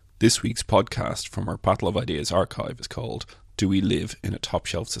This week's podcast from our Battle of Ideas archive is called Do We Live in a Top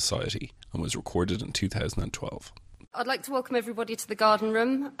Shelf Society? And was recorded in 2012. I'd like to welcome everybody to the Garden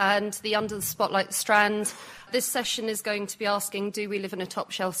Room and the Under the Spotlight Strand. This session is going to be asking, do we live in a top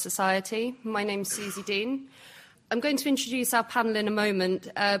shelf society? My name's Susie Dean. I'm going to introduce our panel in a moment,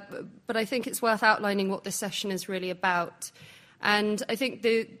 but I think it's worth outlining what this session is really about. And I think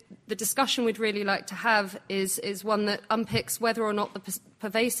the discussion we'd really like to have is one that unpicks whether or not the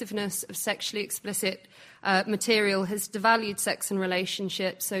pervasiveness of sexually explicit material has devalued sex and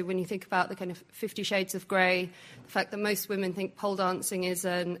relationships. So when you think about the kind of 50 Shades of Grey, the fact that most women think pole dancing is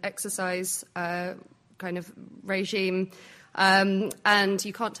an exercise kind of regime, and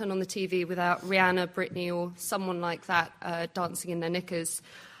you can't turn on the TV without Rihanna, Britney or someone like that dancing in their knickers.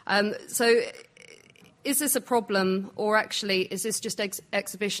 So is this a problem, or actually is this just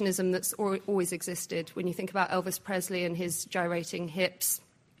exhibitionism that's always existed? When you think about Elvis Presley and his gyrating hips,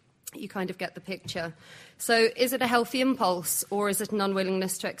 you kind of get the picture. So is it a healthy impulse, or is it an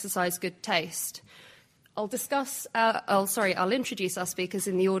unwillingness to exercise good taste? I'll introduce our speakers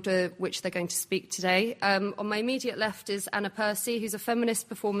in the order which they're going to speak today. On my immediate left is Anna Percy, who's a feminist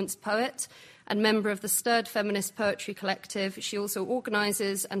performance poet and member of the Stirred Feminist Poetry Collective. She also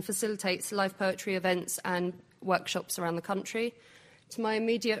organises and facilitates live poetry events and workshops around the country. To my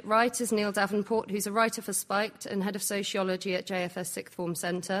immediate right is Neil Davenport, who's a writer for Spiked and head of sociology at JFS Sixth Form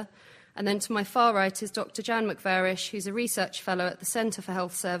Centre. And then to my far right is Dr. Jan McVarish, who's a research fellow at the Centre for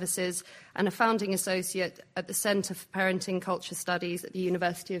Health Services and a founding associate at the Centre for Parenting Culture Studies at the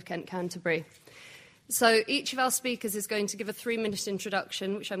University of Kent, Canterbury. So each of our speakers is going to give a 3-minute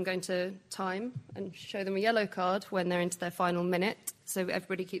introduction, which I'm going to time and show them a yellow card when they're into their final minute, so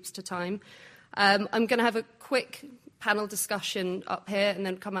everybody keeps to time. I'm going to have a quick panel discussion up here and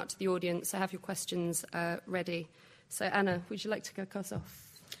then come out to the audience, so have your questions ready. So Anna, would you like to kick us off?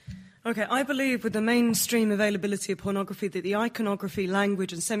 Okay, I believe with the mainstream availability of pornography that the iconography,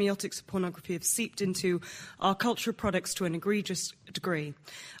 language and semiotics of pornography have seeped into our cultural products to an egregious degree.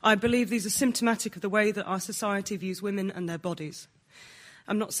 I believe these are symptomatic of the way that our society views women and their bodies.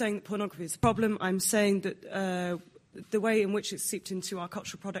 I'm not saying that pornography is the problem. I'm saying that the way in which it's seeped into our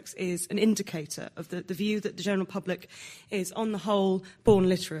cultural products is an indicator of the view that the general public is, on the whole, born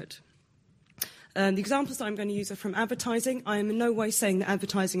literate. The examples that I'm going to use are from advertising. I am in no way saying that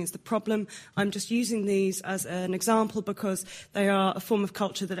advertising is the problem. I'm just using these as an example because they are a form of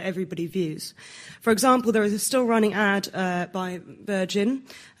culture that everybody views. For example, there is a still running ad by Virgin,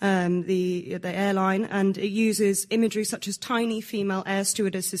 the airline, and it uses imagery such as tiny female air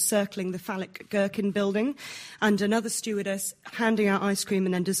stewardesses circling the phallic gherkin building and another stewardess handing out ice cream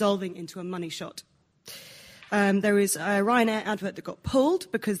and then dissolving into a money shot. There is a Ryanair advert that got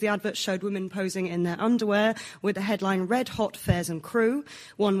pulled because the advert showed women posing in their underwear with the headline Red Hot Fares and Crew,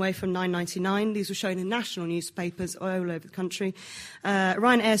 one way from $9.99. These were shown in national newspapers all over the country.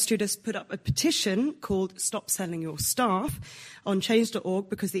 Ryanair stewardess put up a petition called Stop Selling Your Staff on change.org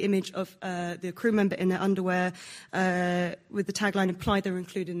because the image of the crew member in their underwear with the tagline implied they were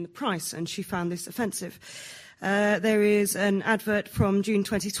included in the price, and she found this offensive. There is an advert from June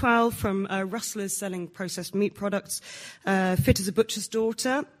 2012 from rustlers selling processed meat products, Fit as a Butcher's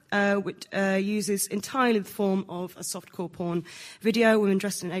Daughter, which uses entirely the form of a softcore porn video, women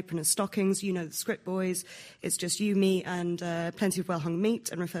dressed in an apron and stockings. You know the script, boys. It's just you, me, and plenty of well-hung meat,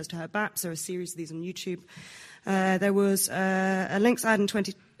 and refers to her baps. There are a series of these on YouTube. There was a Lynx ad in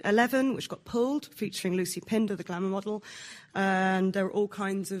 2011, which got pulled, featuring Lucy Pinder, the glamour model. And there are all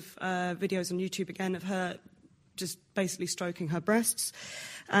kinds of videos on YouTube, again, of her just basically stroking her breasts,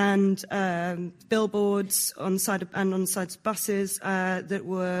 and billboards on the sides of buses that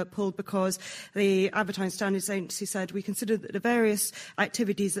were pulled because the Advertising Standards Agency said, we consider that the various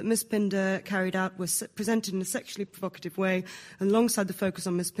activities that Ms. Pinder carried out were presented in a sexually provocative way, and alongside the focus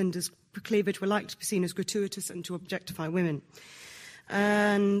on Ms. Pinder's cleavage were likely to be seen as gratuitous and to objectify women.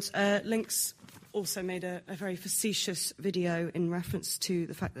 And Lynx also made a very facetious video in reference to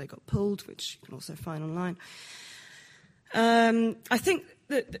the fact that they got pulled, which you can also find online. I think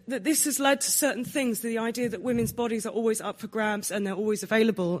that this has led to certain things, the idea that women's bodies are always up for grabs and they're always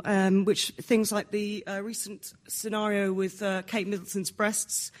available, which things like the recent scenario with Kate Middleton's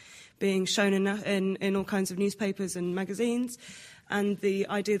breasts being shown in all kinds of newspapers and magazines, and the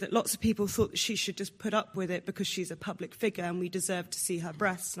idea that lots of people thought that she should just put up with it because she's a public figure and we deserve to see her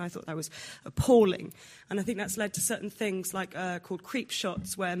breasts, and I thought that was appalling. And I think that's led to certain things like called creep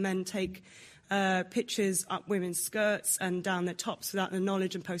shots, where men take pictures up women's skirts and down their tops without their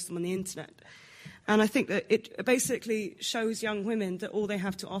knowledge and post them on the internet. And I think that it basically shows young women that all they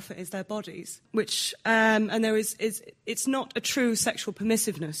have to offer is their bodies, which, and there it's not a true sexual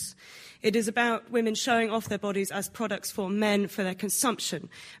permissiveness. It is about women showing off their bodies as products for men for their consumption,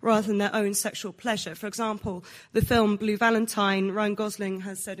 rather than their own sexual pleasure. For example, the film Blue Valentine, Ryan Gosling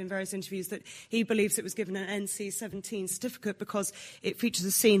has said in various interviews that he believes it was given an NC-17 certificate because it features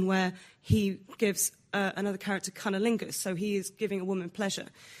a scene where he gives another character cunnilingus, so he is giving a woman pleasure.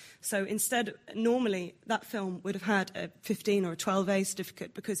 So instead, normally, that film would have had a 15 or a 12A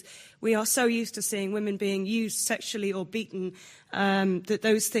certificate because we are so used to seeing women being used sexually or beaten that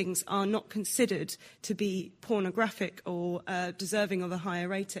those things are not considered to be pornographic or deserving of a higher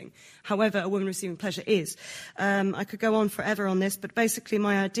rating. However, a woman receiving pleasure is. I could go on forever on this, but basically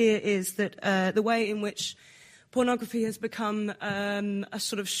my idea is that the way in which pornography has become a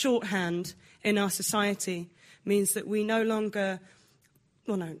sort of shorthand in our society means that we no longer...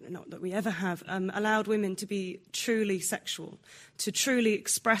 well, no, not that we ever have, allowed women to be truly sexual, to truly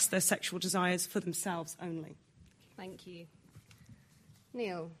express their sexual desires for themselves only. Thank you.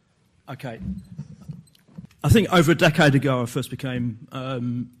 Neil. Okay. I think over a decade ago I first became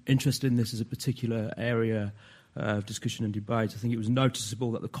interested in this as a particular area of discussion and debate. I think it was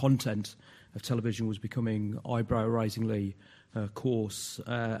noticeable that the content of television was becoming eyebrow-raisingly coarse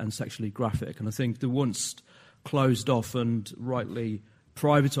and sexually graphic. And I think the once closed off and rightly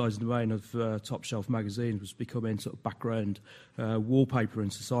privatised domain of top-shelf magazines was becoming sort of background wallpaper in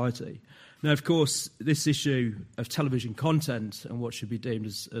society. Now, of course, this issue of television content and what should be deemed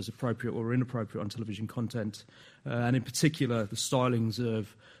as appropriate or inappropriate on television content, and in particular the stylings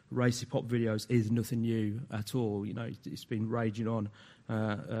of racy pop videos, is nothing new at all. You know, it's been raging on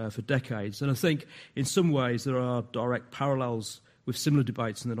for decades. And I think in some ways there are direct parallels with similar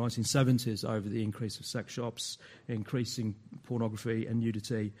debates in the 1970s over the increase of sex shops, increasing pornography and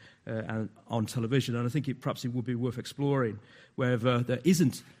nudity on television. And I think perhaps it would be worth exploring wherever there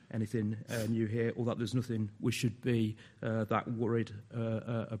isn't anything new here, or that there's nothing we should be that worried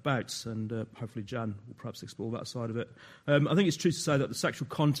about. And hopefully Jan will perhaps explore that side of it. I think it's true to say that the sexual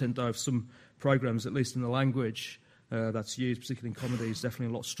content of some programmes, at least in the language that's used, particularly in comedy, is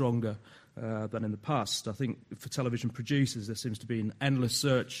definitely a lot stronger than in the past. I think for television producers there seems to be an endless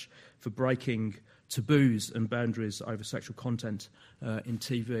search for breaking taboos and boundaries over sexual content in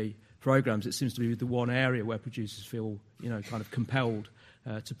TV programmes. It seems to be the one area where producers feel, kind of compelled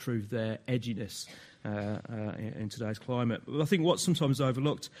to prove their edginess in today's climate. But I think what's sometimes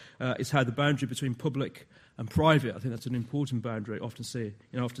overlooked is how the boundary between public and private, I think that's an important boundary, often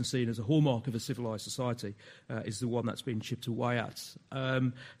seen as a hallmark of a civilised society, is the one that's been chipped away at.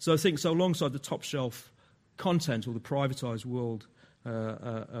 So I think, so alongside the top-shelf content or the privatised world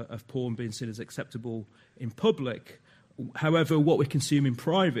of porn being seen as acceptable in public, however, what we consume in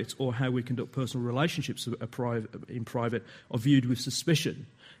private or how we conduct personal relationships in private are viewed with suspicion.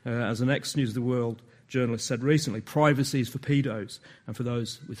 As an ex-News of the World journalist said recently, privacy is for pedos and for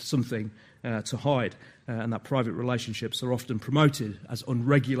those with something to hide. And that private relationships are often promoted as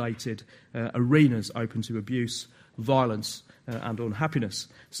unregulated arenas open to abuse, violence and unhappiness.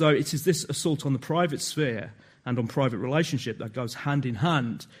 So it is this assault on the private sphere and on private relationship that goes hand in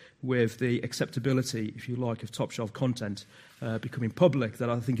hand with the acceptability, if you like, of top-shelf content becoming public, that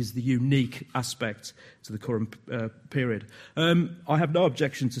I think is the unique aspect to the current period. I have no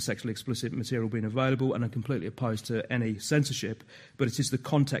objection to sexually explicit material being available, and I'm completely opposed to any censorship, but it is the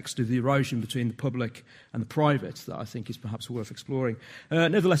context of the erosion between the public and the private that I think is perhaps worth exploring.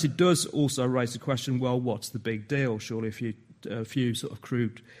 Nevertheless, it does also raise the question, well, what's the big deal? Surely a few sort of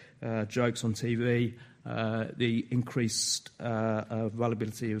crude jokes on TV, the increased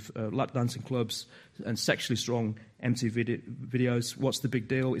availability of lap dancing clubs and sexually strong MTV videos. What's the big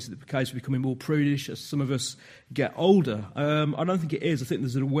deal? Is it the case of becoming more prudish as some of us get older? I don't think it is. I think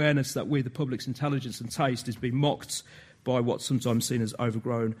there's an awareness that we, the public's intelligence and taste, is being mocked by what's sometimes seen as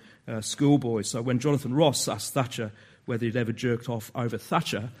overgrown schoolboys. So when Jonathan Ross asked Thatcher whether he'd ever jerked off over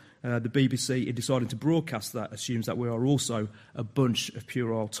Thatcher, the BBC, in deciding to broadcast that, assumes that we are also a bunch of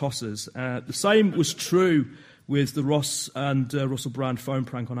puerile tossers. The same was true with the Ross and Russell Brand phone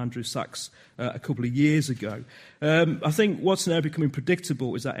prank on Andrew Sachs a couple of years ago. I think what's now becoming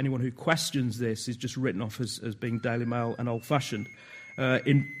predictable is that anyone who questions this is just written off as being Daily Mail and old-fashioned.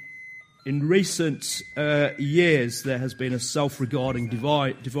 In recent years, there has been a self-regarding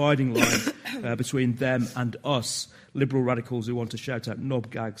dividing line between them and us, liberal radicals who want to shout out knob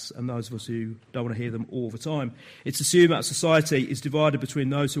gags and those of us who don't want to hear them all the time. It's assumed that society is divided between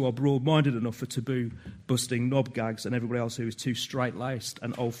those who are broad-minded enough for taboo-busting knob gags and everybody else who is too straight-laced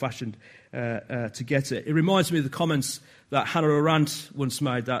and old-fashioned to get it. It reminds me of the comments that Hannah Arendt once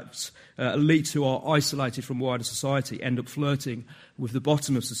made, that elites who are isolated from wider society end up flirting with the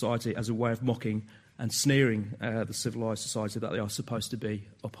bottom of society as a way of mocking and sneering the civilised society that they are supposed to be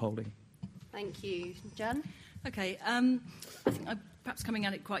upholding. Thank you. Jan? Okay, I think I'm perhaps coming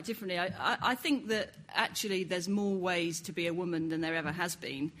at it quite differently. I think that actually there's more ways to be a woman than there ever has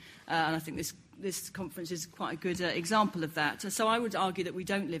been, and I think this conference is quite a good example of that. So I would argue that we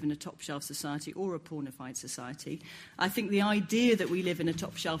don't live in a top-shelf society or a pornified society. I think the idea that we live in a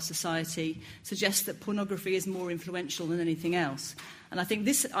top-shelf society suggests that pornography is more influential than anything else. And I think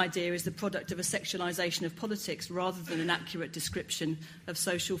this idea is the product of a sexualisation of politics rather than an accurate description of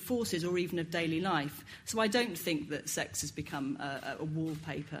social forces or even of daily life. So I don't think that sex has become a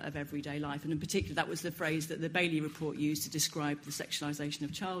wallpaper of everyday life. And in particular, that was the phrase that the Bailey report used to describe the sexualisation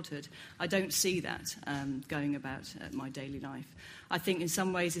of childhood. I don't see that going about my daily life. I think in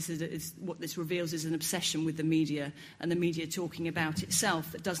some ways what this reveals is an obsession with the media and the media talking about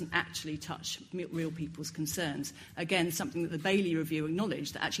itself that doesn't actually touch real people's concerns. Again, something that the Bailey Review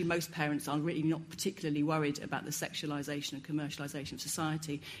acknowledged, that actually most parents are really not particularly worried about the sexualisation and commercialisation of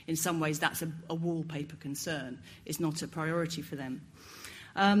society. In some ways, that's a wallpaper concern. It's not a priority for them.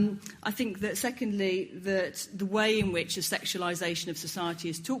 I think that, secondly, that the way in which a sexualisation of society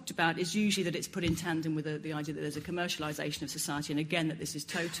is talked about is usually that it's put in tandem with the idea that there's a commercialisation of society, and again, that this is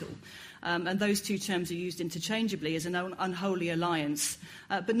total. And those two terms are used interchangeably as an unholy alliance,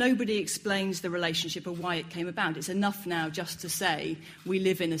 but nobody explains the relationship or why it came about. It's enough now just to say we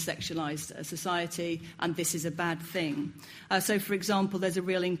live in a sexualised society and this is a bad thing. So, for example, there's a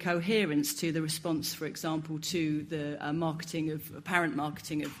real incoherence to the response, for example, to the apparent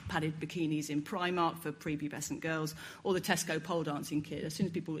marketing of padded bikinis in Primark for prepubescent girls, or the Tesco pole dancing kid. As soon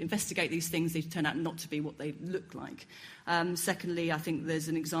as people investigate these things, they turn out not to be what they look like. Secondly, I think there's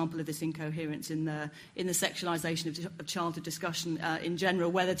an example of this incoherence in the sexualisation of childhood discussion in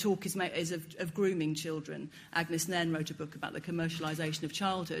general, where the talk is of grooming children. Agnes Nairn wrote a book about the commercialisation of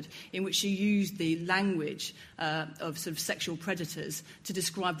childhood, in which she used the language of sort of sexual predators to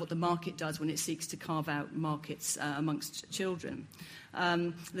describe what the market does when it seeks to carve out markets amongst children.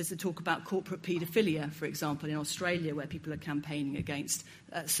 There's a talk about corporate paedophilia, for example, in Australia, where people are campaigning against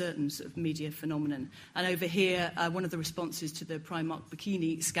certain sort of media phenomenon. And over here, one of the responses to the Primark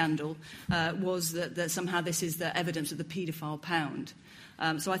bikini scandal was that somehow this is the evidence of the paedophile pound.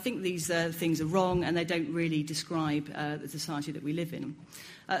 So I think these things are wrong, and they don't really describe the society that we live in.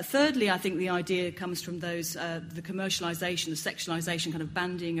 Thirdly, I think the idea comes from those, the commercialisation, the sexualisation kind of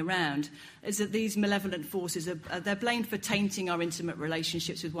bandying around, is that these malevolent forces, they're blamed for tainting our intimate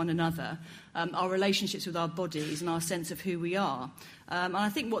relationships with one another, our relationships with our bodies and our sense of who we are. And I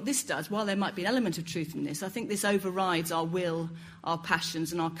think what this does, while there might be an element of truth in this, I think this overrides our will, our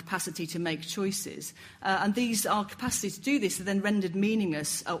passions and our capacity to make choices. And our capacity to do this are then rendered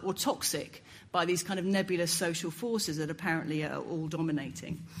meaningless or toxic by these kind of nebulous social forces that apparently are all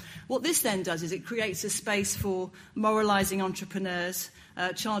dominating. What this then does is it creates a space for moralising entrepreneurs,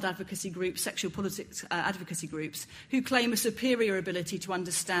 child advocacy groups, sexual politics advocacy groups, who claim a superior ability to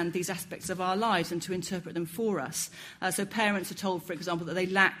understand these aspects of our lives and to interpret them for us. So parents are told, for example, that they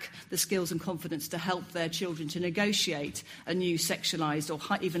lack the skills and confidence to help their children to negotiate a new sexualised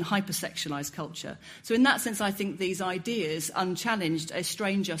or even hypersexualised culture. So in that sense, I think these ideas, unchallenged,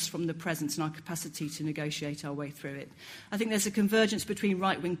 estrange us from the present and our capacity to negotiate our way through it. I think there's a convergence between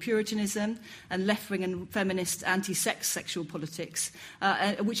right-wing Puritanism and left-wing and feminist anti-sex sexual politics,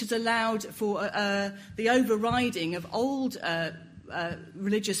 which has allowed for the overriding of old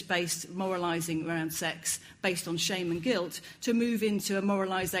religious-based moralising around sex based on shame and guilt to move into a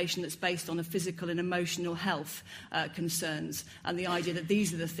moralisation that's based on a physical and emotional health concerns, and the idea that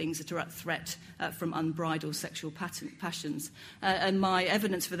these are the things that are at threat from unbridled sexual passions. And my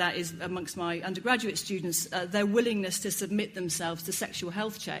evidence for that is amongst my undergraduate students, their willingness to submit themselves to sexual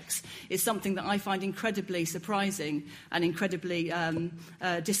health checks is something that I find incredibly surprising and incredibly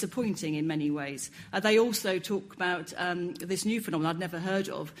disappointing in many ways. They also talk about this new phenomenon I'd never heard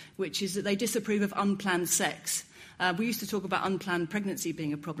of, which is that they disapprove of unplanned sex. We used to talk about unplanned pregnancy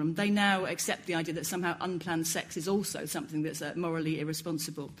being a problem. They now accept the idea that somehow unplanned sex is also something that's morally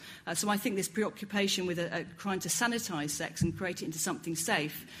irresponsible. So I think this preoccupation with trying to sanitise sex and create it into something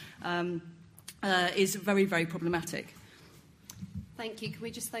safe is very, very problematic. Thank you. Can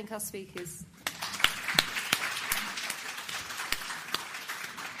we just thank our speakers?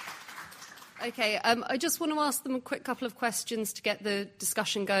 Okay, I just want to ask them a quick couple of questions to get the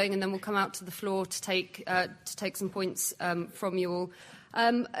discussion going, and then we'll come out to the floor to take some points from you all.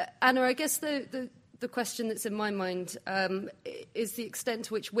 Anna, I guess the question that's in my mind is the extent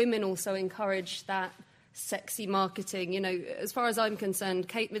to which women also encourage that sexy marketing. As far as I'm concerned,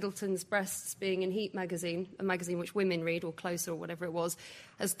 Kate Middleton's breasts being in Heat magazine, a magazine which women read, or Closer, or whatever it was,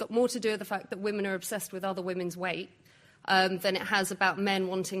 has got more to do with the fact that women are obsessed with other women's weight than it has about men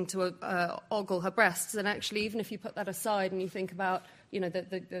wanting to ogle her breasts. And actually, even if you put that aside and you think about,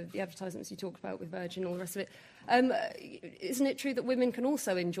 the advertisements you talked about with Virgin and all the rest of it, isn't it true that women can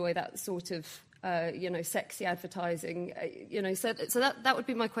also enjoy that sort of sexy advertising? So that would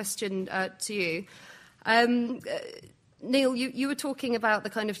be my question to you. Neil, you were talking about the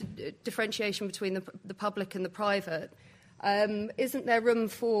kind of differentiation between the public and the private. Isn't there room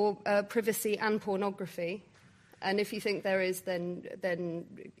for privacy and pornography? And if you think there is, then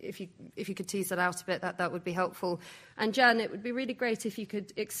if you could tease that out a bit, that would be helpful. And Jan, it would be really great if you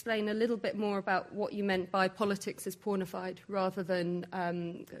could explain a little bit more about what you meant by politics is pornified, rather than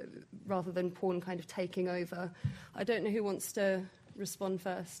porn kind of taking over. I don't know who wants to respond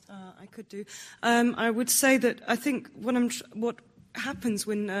first. I could do. I would say that I think what happens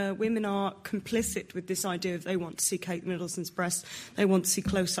when women are complicit with this idea of they want to see Kate Middleton's breasts, they want to see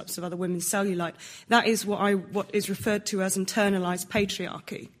close-ups of other women's cellulite. That is what is referred to as internalised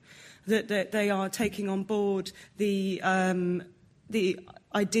patriarchy. That they are taking on board the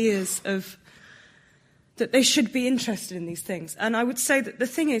ideas of that they should be interested in these things. And I would say that the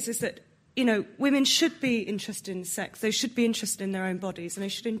thing is that women should be interested in sex. They should be interested in their own bodies, and they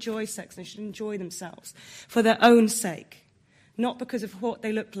should enjoy sex. And they should enjoy themselves for their own sake. Not because of what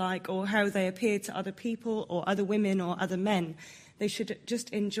they look like or how they appear to other people or other women or other men. They should just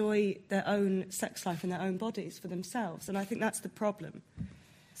enjoy their own sex life and their own bodies for themselves. And I think that's the problem.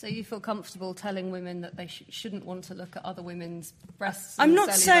 So you feel comfortable telling women that they shouldn't want to look at other women's breasts? I'm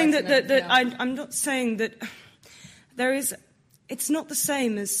not saying I'm not saying that there is... It's not the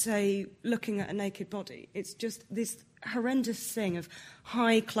same as, say, looking at a naked body. It's just this horrendous thing of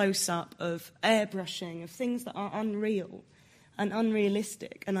high close-up, of airbrushing, of things that are unreal and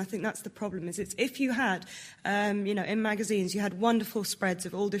unrealistic. And I think that's the problem. It's if you had, in magazines, you had wonderful spreads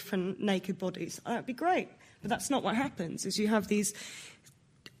of all different naked bodies, that'd be great. But that's not what happens, is you have these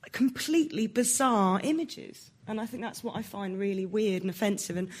completely bizarre images. And I think that's what I find really weird and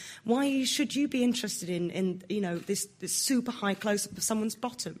offensive. And why should you be interested in this super high close-up of someone's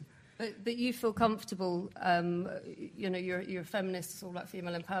bottom? But you feel comfortable, you're a feminist, it's all about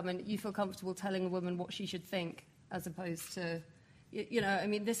female empowerment. You feel comfortable telling a woman what she should think, as opposed to,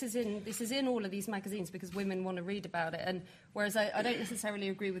 this is in all of these magazines because women want to read about it. And whereas I don't necessarily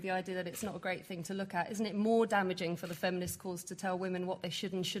agree with the idea that it's not a great thing to look at. Isn't it more damaging for the feminist cause to tell women what they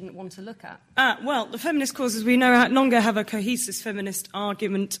should and shouldn't want to look at? Well, the feminist cause, as we know, no longer have a cohesive feminist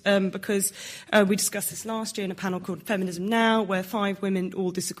argument because we discussed this last year in a panel called Feminism Now, where 5 women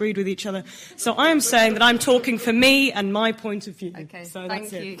all disagreed with each other. So I'm saying that I'm talking for me and my point of view. Okay, so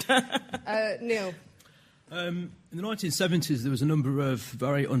thank you. Neil? In the 1970s, there was a number of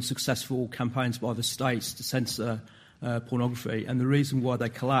very unsuccessful campaigns by the states to censor pornography, and the reason why they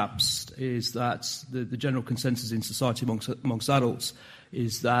collapsed is that the general consensus in society amongst adults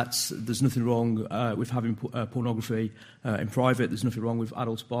is that there's nothing wrong with having pornography in private. There's nothing wrong with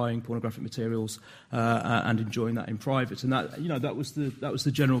adults buying pornographic materials and enjoying that in private. And that was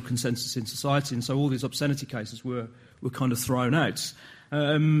the general consensus in society. And so all these obscenity cases were kind of thrown out.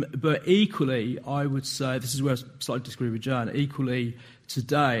 But equally, I would say, this is where I slightly disagree with Jan, equally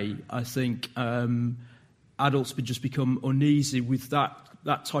today, I think adults would just become uneasy with that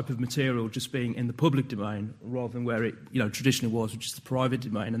type of material just being in the public domain rather than where it traditionally was, which is the private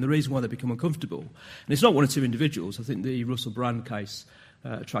domain. And the reason why they become uncomfortable, and it's not one or two individuals. I think the Russell Brand case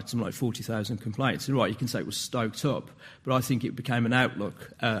attracted something like 40,000 complaints. You're right, you can say it was stoked up, but I think it became an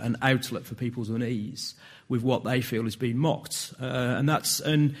outlet for people's unease with what they feel is being mocked, and that's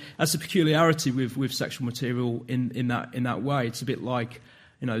a peculiarity with sexual material in that way. It's a bit like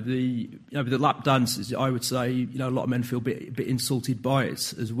the lap dances. I would say a lot of men feel a bit insulted by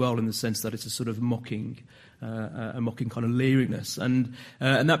it as well, in the sense that it's a sort of mocking kind of leeriness, and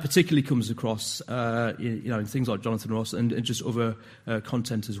that particularly comes across in things like Jonathan Ross and just other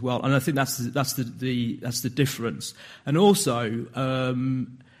content as well. And I think that's the difference. And also,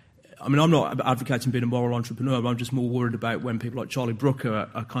 I'm not advocating being a moral entrepreneur, but I'm just more worried about when people like Charlie Brooker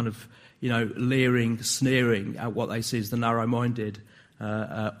are kind of leering, sneering at what they see as the narrow-minded,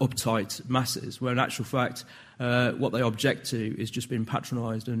 uptight masses, where in actual fact what they object to is just being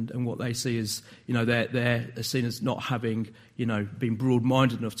patronised, and what they see is they're seen as not having been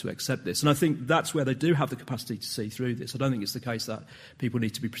broad-minded enough to accept this. And I think that's where they do have the capacity to see through this. I don't think it's the case that people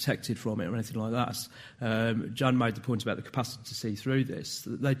need to be protected from it or anything like that. Jan made the point about the capacity to see through this.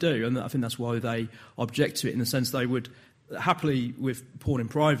 They do, and I think that's why they object to it, in the sense they would happily with porn in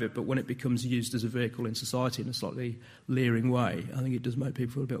private, but when it becomes used as a vehicle in society in a slightly leering way, I think it does make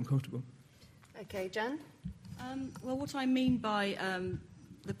people feel a bit uncomfortable. Okay, Jen? Well, what I mean by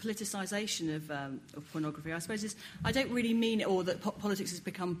the politicisation of pornography, I suppose, is I don't really mean it, or that politics has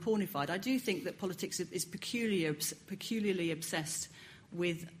become pornified. I do think that politics is peculiarly obsessed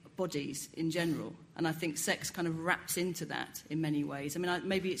with bodies in general, and I think sex kind of wraps into that in many ways. I mean,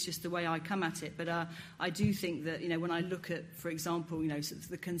 maybe it's just the way I come at it, but I do think that, when I look at, for example, sort of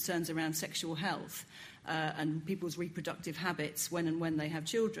the concerns around sexual health and people's reproductive habits when they have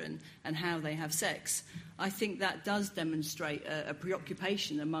children and how they have sex, I think that does demonstrate a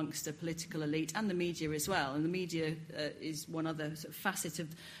preoccupation amongst the political elite and the media as well. And the media is one other sort of facet of,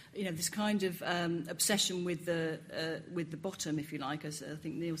 this kind of obsession with the bottom, if you like, as I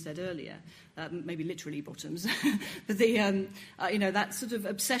think Neil said earlier, maybe literally bottoms. But that sort of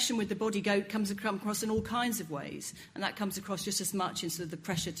obsession with the body comes across in all kinds of ways, and that comes across just as much in sort of the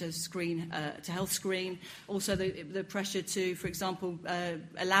pressure to health screen, also the pressure to, for example,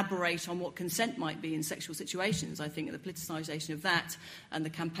 elaborate on what consent might be in sexual situations. I think the politicisation of that and the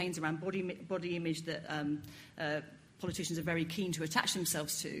campaigns around body image that politicians are very keen to attach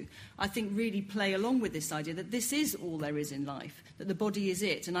themselves to, I think really play along with this idea that this is all there is in life, that the body is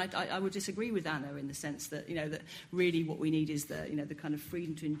it. And I would disagree with Anna in the sense that, that really what we need is the kind of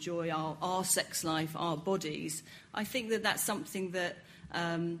freedom to enjoy our sex life, our bodies. I think that that's something that...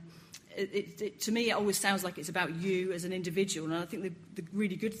 to me, it always sounds like it's about you as an individual, and I think the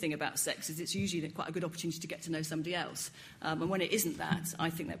really good thing about sex is it's usually quite a good opportunity to get to know somebody else. And when it isn't that, I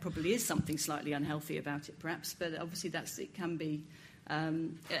think there probably is something slightly unhealthy about it, perhaps. But obviously, it can be,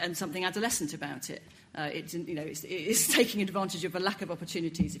 and something adolescent about it. It's taking advantage of a lack of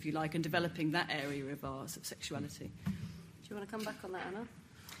opportunities, if you like, and developing that area of our sexuality. Do you want to come back on that,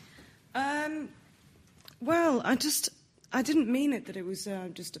 Anna? Well, I didn't mean it that it was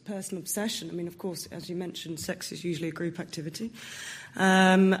just a personal obsession. I mean, of course, as you mentioned, sex is usually a group activity.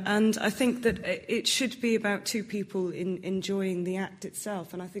 And I think that it should be about two people enjoying the act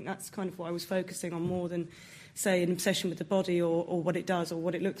itself. And I think that's kind of what I was focusing on more than, say, an obsession with the body or what it does or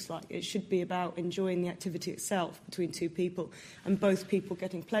what it looks like. It should be about enjoying the activity itself between two people and both people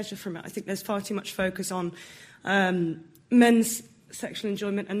getting pleasure from it. I think there's far too much focus on men's sexual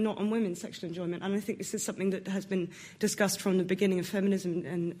enjoyment and not on women's sexual enjoyment. And I think this is something that has been discussed from the beginning of feminism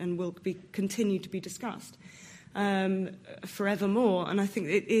and will continue to be discussed forevermore. And I think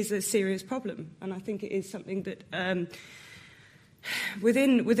it is a serious problem. And I think it is something that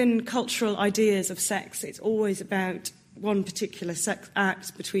within cultural ideas of sex, it's always about one particular sex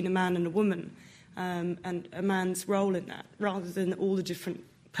act between a man and a woman and a man's role in that, rather than all the different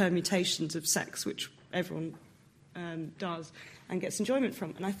permutations of sex which everyone does and gets enjoyment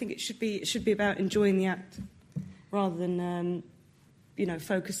from. And I think it should be about enjoying the act rather than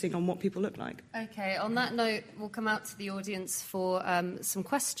focusing on what people look like. Okay, on that note, we'll come out to the audience for some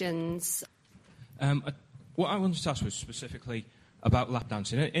questions. What I wanted to ask was specifically about lap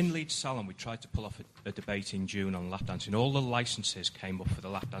dancing. In Leeds Salon, we tried to pull off a debate in June on lap dancing. All the licences came up for the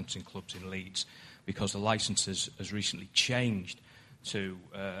lap dancing clubs in Leeds because the licences has recently changed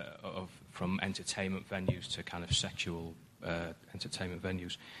from entertainment venues to kind of sexual entertainment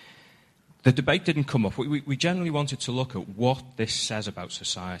venues. The debate didn't come up. We generally wanted to look at what this says about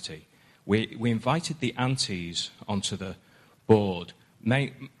society. We invited the aunties onto the board,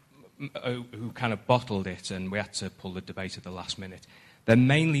 who kind of bottled it, and we had to pull the debate at the last minute. They're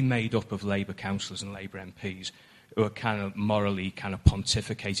mainly made up of Labour councillors and Labour MPs who are kind of morally kind of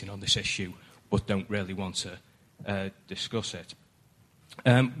pontificating on this issue but don't really want to discuss it.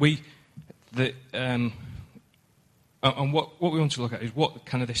 And what we want to look at is what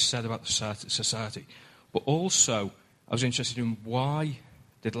kind of this said about the society. But also, I was interested in why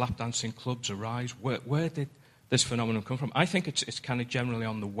did lap dancing clubs arise? Where did this phenomenon come from? I think it's kind of generally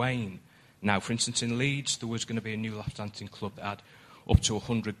on the wane now. For instance, in Leeds, there was going to be a new lap dancing club that had up to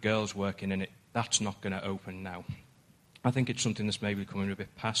 100 girls working in it. That's not going to open now. I think it's something that's maybe becoming a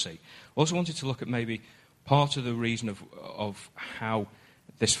bit passé. Also wanted to look at maybe part of the reason of how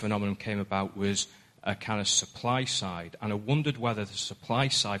this phenomenon came about was a kind of supply side, and I wondered whether the supply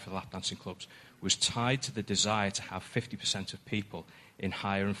side for the lap dancing clubs was tied to the desire to have 50% of people in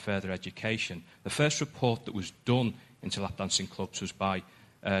higher and further education. The first report that was done into lap dancing clubs was by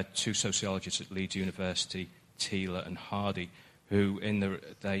two sociologists at Leeds University, Taylor and Hardy, who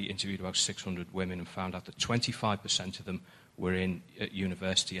they interviewed about 600 women and found out that 25% of them were at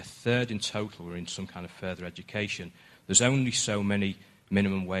university, a third in total were in some kind of further education. There's only so many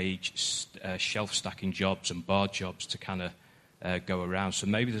minimum wage, shelf-stacking jobs and bar jobs to kind of go around. So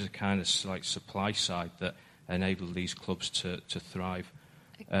maybe there's a kind of slight supply side that enabled these clubs to thrive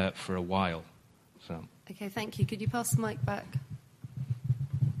for a while. So. Okay, thank you. Could you pass the mic back?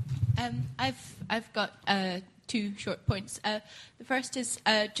 I've got 2 short points. The first is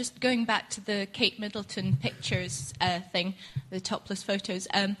just going back to the Kate Middleton pictures thing, the topless photos.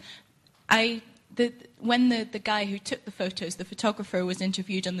 When the guy who took the photos, the photographer, was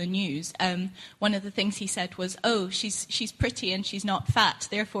interviewed on the news, one of the things he said was, "Oh, she's pretty and she's not fat,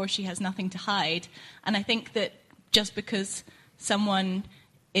 therefore she has nothing to hide." And I think that just because someone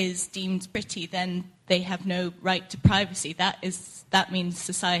is deemed pretty, then they have no right to privacy. That means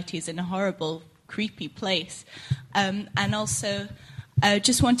society is in a horrible, creepy place. And also,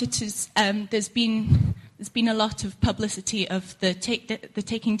 just wanted to. There's been a lot of publicity of the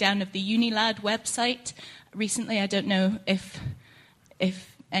taking down of the Unilad website recently. I don't know if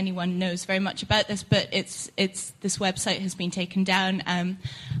anyone knows very much about this, but this website has been taken down.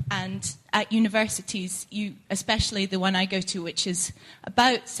 And at universities, especially the one I go to, which is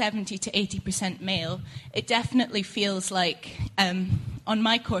about 70 to 80% male, it definitely feels like, on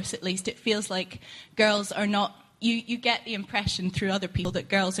my course at least, it feels like girls are not. You get the impression through other people that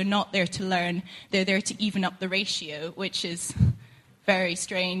girls are not there to learn; they're there to even up the ratio, which is very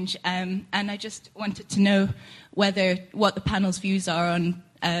strange. And I just wanted to know what the panel's views are on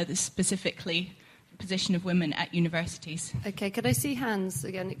specifically the position of women at universities. Okay, could I see hands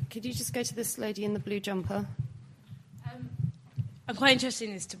again? Could you just go to this lady in the blue jumper? I'm quite interested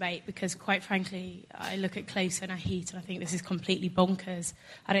in this debate because, quite frankly, I look at Close and I Heat and I think this is completely bonkers.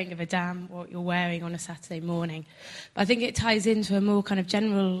 I don't give a damn what you're wearing on a Saturday morning. But I think it ties into a more kind of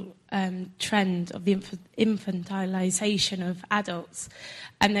general trend of the infantilisation of adults.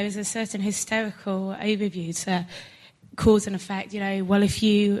 And there is a certain hysterical overview to cause and effect. Well,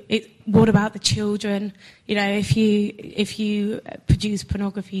 what about the children? If you produce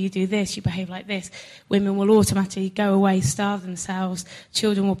pornography, you do this, you behave like this. Women will automatically go away, starve themselves.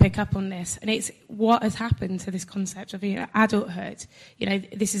 Children will pick up on this, and it's what has happened to this concept of adulthood.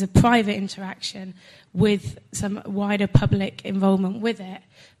 This is a private interaction with some wider public involvement with it.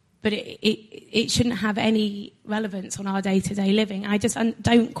 But it shouldn't have any relevance on our day-to-day living. I just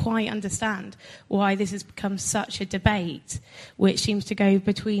don't quite understand why this has become such a debate, which seems to go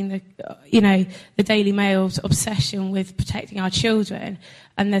between the Daily Mail's obsession with protecting our children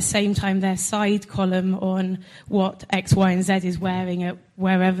and at the same time their side column on what X, Y, and Z is wearing at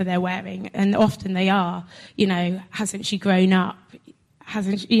wherever they're wearing, and often they are. Hasn't she grown up?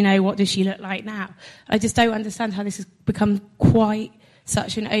 What does she look like now? I just don't understand how this has become quite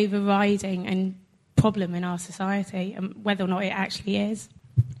such an overriding and problem in our society, and whether or not it actually is.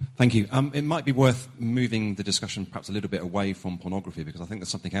 Thank you. It might be worth moving the discussion perhaps a little bit away from pornography, because I think there's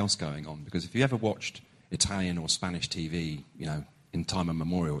something else going on. Because if you ever watched Italian or Spanish TV, in time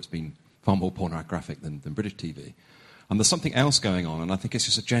immemorial, it's been far more pornographic than British TV. And there's something else going on, and I think it's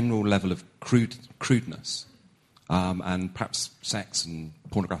just a general level of crudeness. And perhaps sex and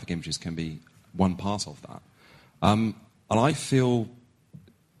pornographic images can be one part of that. And I feel,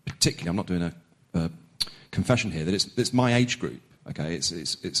 particularly, I'm not doing a confession here, that it's my age group. Okay,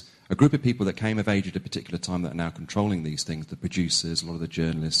 it's a group of people that came of age at a particular time that are now controlling these things, the producers, a lot of the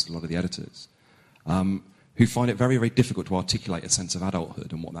journalists, a lot of the editors, who find it very, very difficult to articulate a sense of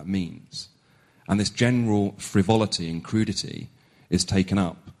adulthood and what that means. And this general frivolity and crudity is taken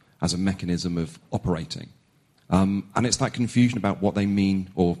up as a mechanism of operating. And it's that confusion about what they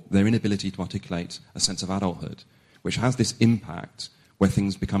mean, or their inability to articulate a sense of adulthood, which has this impact where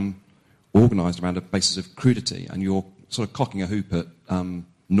things become organised around a basis of crudity, and you're sort of cocking a hoop at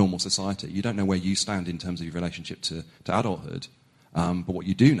normal society. You don't know where you stand in terms of your relationship to adulthood, but what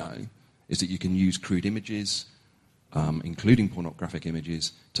you do know is that you can use crude images, including pornographic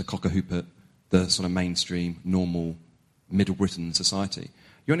images, to cock a hoop at the sort of mainstream, normal, Middle Britain society.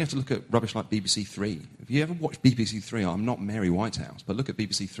 You only have to look at rubbish like BBC Three. If you ever watch BBC Three, I'm not Mary Whitehouse, but look at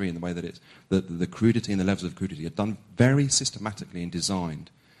BBC Three in the way that it's the crudity and the levels of crudity are done very systematically and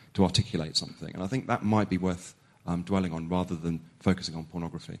designed to articulate something. And I think that might be worth dwelling on rather than focusing on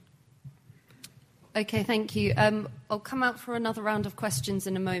pornography. Okay, thank you. I'll come out for another round of questions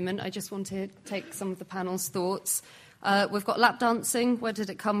in a moment. I just want to take some of the panel's thoughts. We've got lap dancing. Where did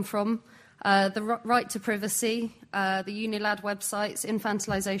it come from? The right to privacy, the Unilad websites,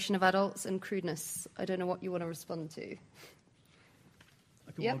 infantilisation of adults, and crudeness. I don't know what you want to respond to.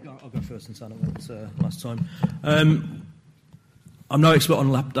 Yep. I'll go first since Anna went last time. I'm no expert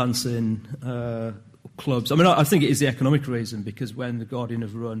on lap dancing clubs. I mean, I think it is the economic reason, because when The Guardian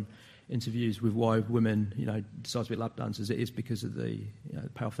have run interviews with why women, decide to be lap dancers, it is because of the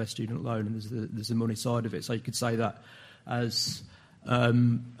pay off their student loan, and there's the money side of it. So you could say that as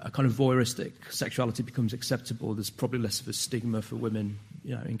a kind of voyeuristic sexuality becomes acceptable, there's probably less of a stigma for women,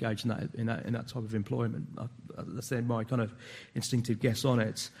 engaged in that type of employment. That's my kind of instinctive guess on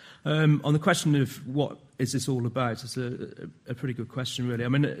it. On the question of what is this all about, it's a pretty good question, really. I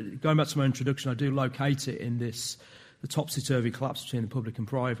mean, going back to my introduction, I do locate it in the topsy-turvy collapse between the public and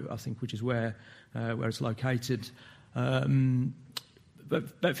private, I think, which is where it's located. But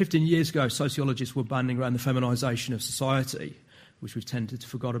about 15 years ago, sociologists were banding around the feminisation of society, which we've tended to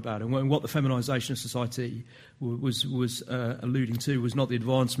forget about. And what the feminisation of society was alluding to was not the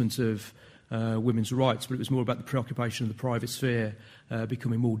advancement of women's rights, but it was more about the preoccupation of the private sphere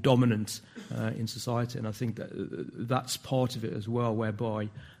becoming more dominant in society. And I think that's part of it as well, whereby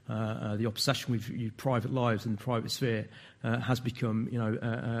the obsession with your private lives and the private sphere has become,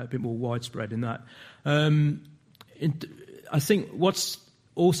 a bit more widespread in that. I think what's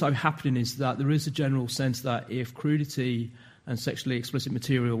also happening is that there is a general sense that if crudity and sexually explicit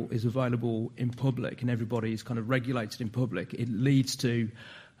material is available in public and everybody is kind of regulated in public, it leads to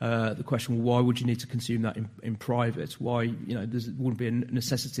the question, well, why would you need to consume that in private? Why, there wouldn't be a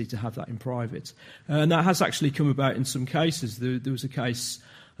necessity to have that in private? And that has actually come about in some cases. There was a case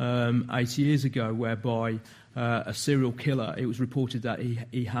 8 years ago whereby a serial killer, it was reported that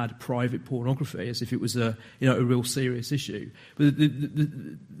he had private pornography, as if it was a real serious issue. But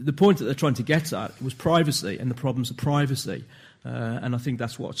the point that they're trying to get at was privacy and the problems of privacy. And I think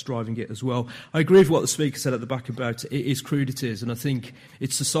that's what's driving it as well. I agree with what the speaker said at the back about it is crudities, and I think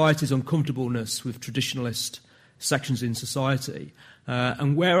it's society's uncomfortableness with traditionalist sections in society.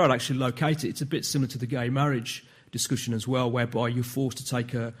 And where I'd actually locate it, it's a bit similar to the gay marriage discussion as well, whereby you're forced to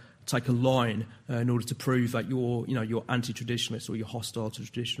take a line in order to prove that you're anti-traditionalist or you're hostile to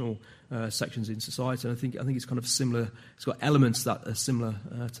traditional sections in society. And I think it's kind of similar. It's got elements that are similar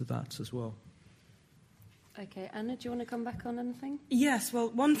to that as well. Okay, Anna, do you want to come back on anything? Yes, well,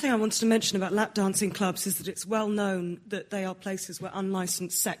 one thing I wanted to mention about lap dancing clubs is that it's well known that they are places where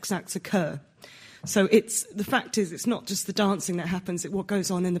unlicensed sex acts occur. So the fact is, it's not just the dancing that happens, it's what goes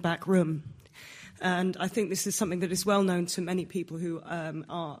on in the back room. And I think this is something that is well known to many people who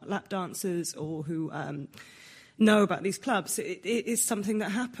are lap dancers or who know about these clubs. It is something that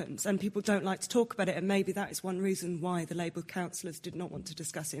happens, and people don't like to talk about it, and maybe that is one reason why the Labour councillors did not want to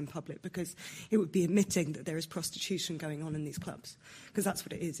discuss it in public, because it would be admitting that there is prostitution going on in these clubs, because that's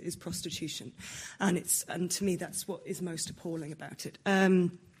what it is prostitution. And to me, that's what is most appalling about it.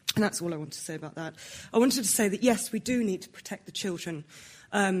 And that's all I want to say about that. I wanted to say that, yes, we do need to protect the children,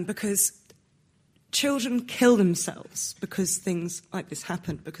 because children kill themselves because things like this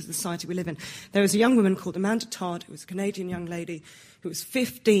happen, because of the society we live in. There was a young woman called Amanda Todd, who was a Canadian young lady, who was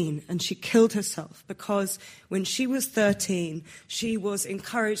 15, and she killed herself because when she was 13, she was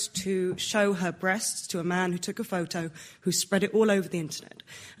encouraged to show her breasts to a man who took a photo, who spread it all over the internet.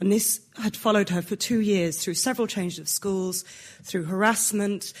 And this had followed her for 2 years through several changes of schools, through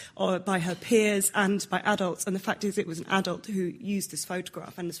harassment by her peers and by adults. And the fact is, it was an adult who used this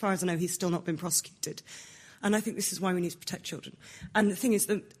photograph, and as far as I know, he's still not been prosecuted. And I think this is why we need to protect children. And the thing is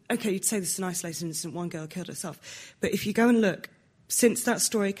that, OK, you'd say this is an isolated incident, one girl killed herself. But if you go and look, since that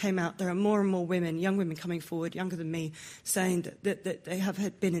story came out, there are more and more women, young women coming forward, younger than me, saying that they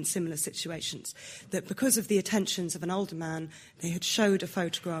have been in similar situations, that because of the attentions of an older man, they had showed a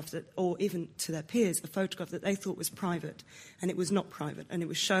photograph or even to their peers, a photograph that they thought was private, and it was not private, and it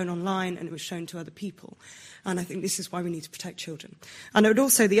was shown online, and it was shown to other people. And I think this is why we need to protect children. And I would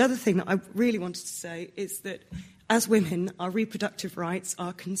also, the other thing that I really wanted to say is that as women, our reproductive rights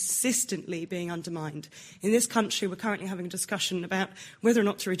are consistently being undermined. In this country, we're currently having a discussion about whether or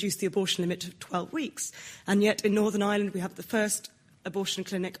not to reduce the abortion limit to 12 weeks. And yet in Northern Ireland, we have the first abortion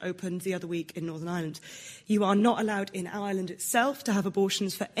clinic opened the other week in Northern Ireland. You are not allowed in Ireland itself to have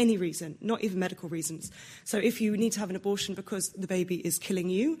abortions for any reason, not even medical reasons. So if you need to have an abortion because the baby is killing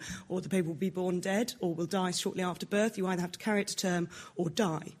you, or the baby will be born dead, or will die shortly after birth, you either have to carry it to term or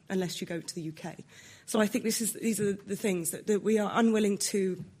die, unless you go to the UK. So I think these are the things that we are unwilling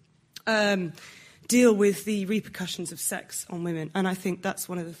to deal with the repercussions of sex on women. And I think that's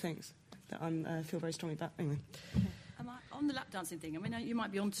one of the things that I feel very strongly about. Anyway. On the lap dancing thing, I mean, you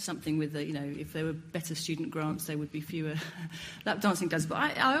might be onto something with if there were better student grants, there would be fewer lap dancing days. But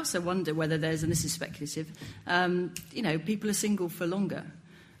I also wonder whether there's, and this is speculative, people are single for longer.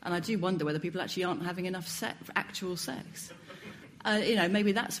 And I do wonder whether people actually aren't having enough actual sex.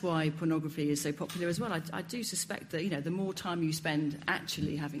 maybe that's why pornography is so popular as well. I do suspect that, the more time you spend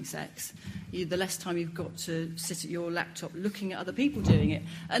actually having sex, the less time you've got to sit at your laptop looking at other people doing it.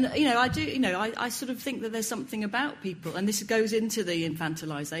 And, I sort of think that there's something about people, and this goes into the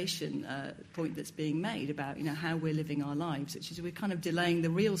infantilisation point that's being made about, how we're living our lives, which is we're kind of delaying the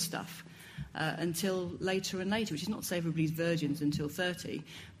real stuff until later and later, which is not to say everybody's virgins until 30,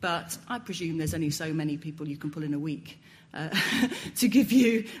 but I presume there's only so many people you can pull in a week. To give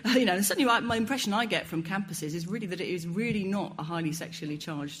you, and certainly my impression I get from campuses is really that it is really not a highly sexually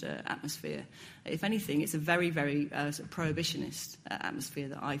charged atmosphere. If anything, it's a very, very sort of prohibitionist atmosphere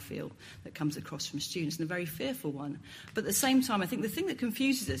that I feel that comes across from students, and a very fearful one. But at the same time, I think the thing that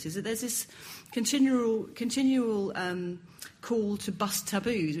confuses us is that there's this continual call to bust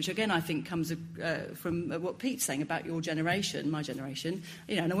taboos, which again I think comes from what Pete's saying about your generation, my generation.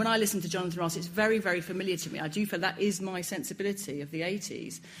 And when I listen to Jonathan Ross, it's very, very familiar to me. I do feel that is my sensibility of the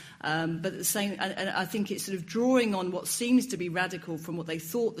 80s. But at the same, and I think it's sort of drawing on what seems to be radical from what they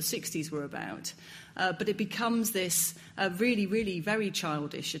thought the 60s were about. But it becomes this really, really very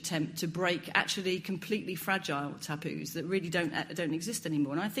childish attempt to break actually completely fragile taboos that really don't exist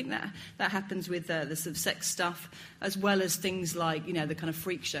anymore. And I think that happens with the sort of sex stuff, as well as things like, the kind of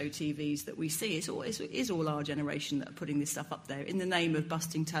freak show TVs that we see. It is all our generation that are putting this stuff up there in the name of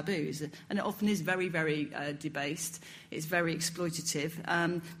busting taboos. And it often is very, very debased. It's very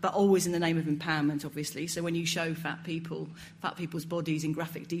exploitative, but always in the name of empowerment, obviously. So when you show fat people's bodies in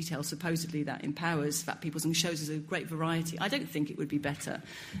graphic detail, supposedly that empowers fat people's and shows us a great variety. I don't think it would be better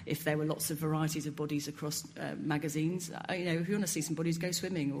if there were lots of varieties of bodies across magazines. If you want to see some bodies, go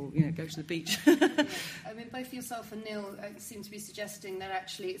swimming or go to the beach. I mean, both yourself and Neil seem to be suggesting that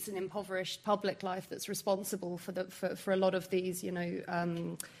actually it's an impoverished public life that's responsible for a lot of these,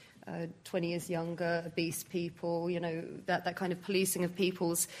 20 years younger, obese people, that kind of policing of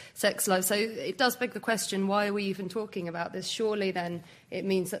people's sex lives. So it does beg the question, why are we even talking about this? Surely then it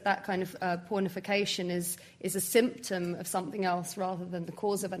means that kind of pornification is a symptom of something else rather than the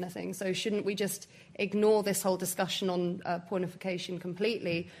cause of anything. So shouldn't we just ignore this whole discussion on pornification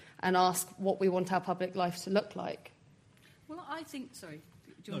completely and ask what we want our public life to look like? Well, I think... Sorry.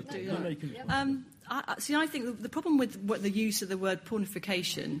 Do you want to do that? I think the problem with the use of the word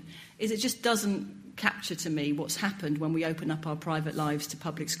pornification is it just doesn't capture to me what's happened when we open up our private lives to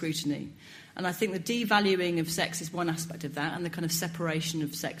public scrutiny. And I think the devaluing of sex is one aspect of that, and the kind of separation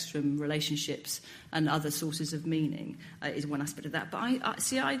of sex from relationships and other sources of meaning is one aspect of that. But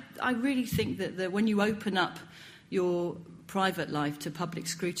I really think that when you open up your private life to public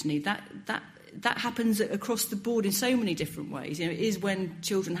scrutiny, that happens across the board in so many different ways. It is when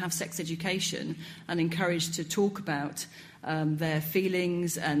children have sex education and encouraged to talk about their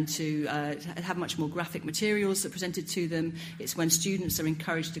feelings and to have much more graphic materials that are presented to them. It's when students are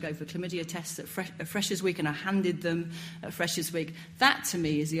encouraged to go for chlamydia tests at Freshers' Week and are handed them at Freshers' Week. That, to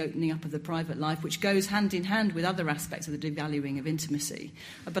me, is the opening up of the private life, which goes hand in hand with other aspects of the devaluing of intimacy.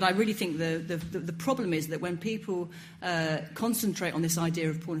 But I really think the problem is that when people concentrate on this idea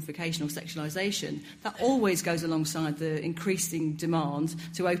of pornification or sexualisation, that always goes alongside the increasing demand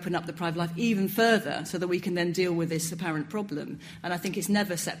to open up the private life even further so that we can then deal with this apparent problem. And I think it's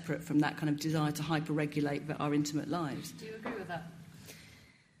never separate from that kind of desire to hyper-regulate our intimate lives. Do you agree with that?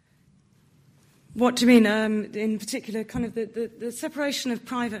 What do you mean, in particular, kind of the separation of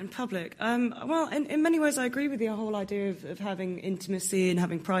private and public? Well, in many ways I agree with the whole idea of having intimacy and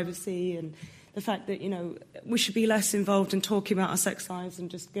having privacy, and the fact that, we should be less involved in talking about our sex lives and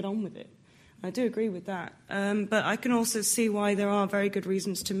just get on with it. I do agree with that. But I can also see why there are very good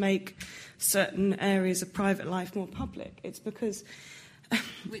reasons to make certain areas of private life more public. It's because...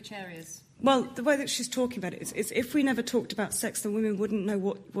 Which areas? Well, the way that she's talking about it is if we never talked about sex, then women wouldn't know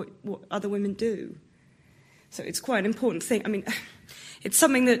what other women do. So it's quite an important thing. I mean, it's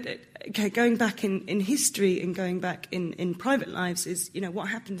something that, going back in history and going back in private lives is, what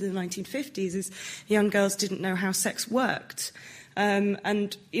happened in the 1950s is young girls didn't know how sex worked.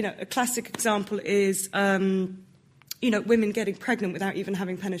 And, a classic example is, women getting pregnant without even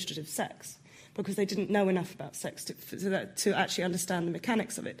having penetrative sex, because they didn't know enough about sex to actually understand the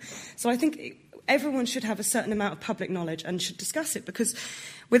mechanics of it. So I think everyone should have a certain amount of public knowledge and should discuss it, because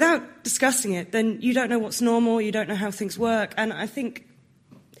without discussing it, then you don't know what's normal, you don't know how things work. And I think,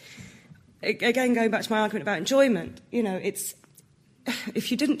 again, going back to my argument about enjoyment, it's if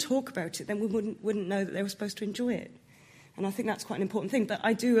you didn't talk about it, then we wouldn't know that they were supposed to enjoy it. And I think that's quite an important thing. But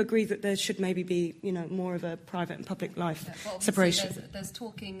I do agree that there should maybe be, more of a private and public life separation. There's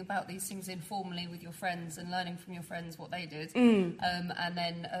talking about these things informally with your friends and learning from your friends what they did. And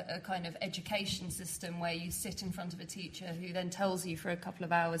then a kind of education system where you sit in front of a teacher who then tells you for a couple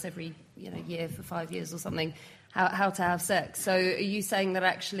of hours every year for 5 years or something how to have sex. So are you saying that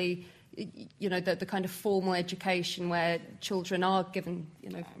actually, the kind of formal education where children are given,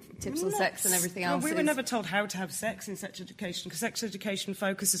 tips on sex and everything else? We were never told how to have sex in sex education, because sex education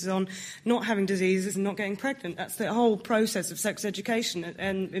focuses on not having diseases and not getting pregnant. That's the whole process of sex education,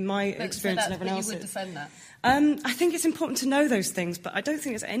 and in my experience and everyone else's. You would defend that? I think it's important to know those things, but I don't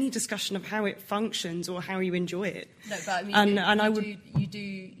think there's any discussion of how it functions or how you enjoy it. No, but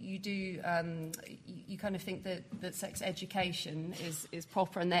you kind of think that sex education is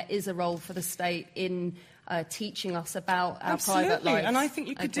proper, and there is a role for the state in teaching us about our private lives. And I think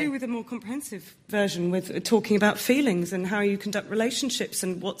you could do with a more comprehensive version, with talking about feelings and how you conduct relationships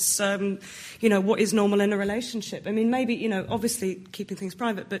and what's, what is normal in a relationship. I mean, maybe, obviously keeping things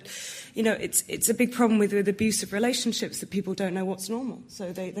private, but, it's a big problem with abusive relationships that people don't know what's normal.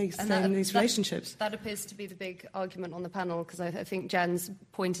 So they stay in these relationships. That appears to be the big argument on the panel, because I think Jan's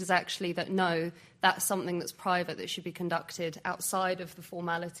point is actually that no, that's something that's private that should be conducted outside of the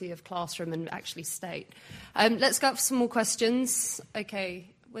formality of classroom and actually state. Let's go up for some more questions.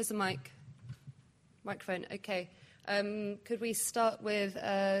 Okay, where's the microphone? Okay. Could we start with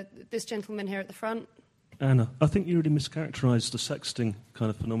this gentleman here at the front? Anna, I think you really mischaracterised the sexting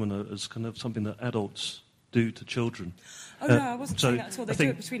kind of phenomena as kind of something that adults do to children. Oh, no, I wasn't saying that at all. They do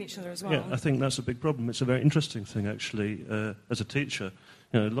it between each other as well. Yeah, I think that's a big problem. It's a very interesting thing, actually, as a teacher.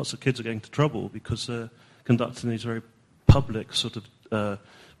 Lots of kids are getting into trouble because they're conducting these very public sort of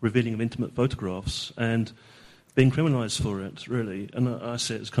revealing of intimate photographs and being criminalised for it, really. And I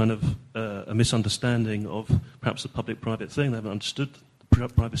see it as kind of a misunderstanding of perhaps the public-private thing. They haven't understood the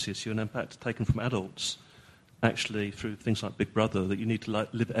privacy issue and impact taken from adults, actually, through things like Big Brother, that you need to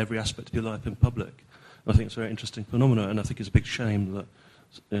live every aspect of your life in public. And I think it's a very interesting phenomenon, and I think it's a big shame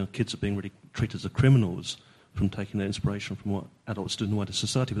that kids are being really treated as criminals from taking their inspiration from what adults do in the wider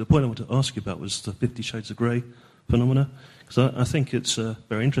society. But the point I wanted to ask you about was the 50 Shades of Grey phenomena, because I think it's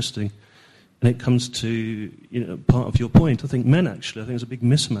very interesting, and it comes to part of your point. I think there's a big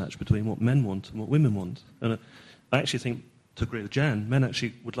mismatch between what men want and what women want. And I actually think, to agree with Jan, men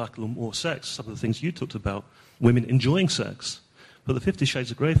actually would like a little more sex. Some of the things you talked about, women enjoying sex. But the 50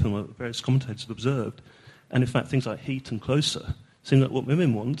 Shades of Grey film, various commentators have observed, and in fact things like Heat and Closer, seem that what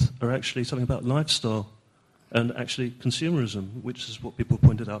women want are actually something about lifestyle and actually consumerism, which is what people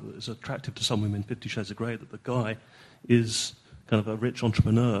pointed out that is attractive to some women, 50 Shades of Grey, that the guy is kind of a rich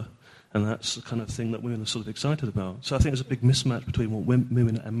entrepreneur, and that's the kind of thing that women are sort of excited about. So I think there's a big mismatch between what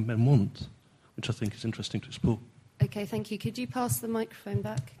women and men want, which I think is interesting to explore. Okay, thank you. Could you pass the microphone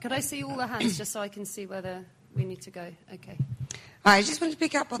back? Could I see all the hands just so I can see whether we need to go? Okay. I just wanted to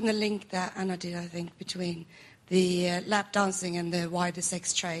pick up on the link that Anna did, I think, between the lap dancing and the wider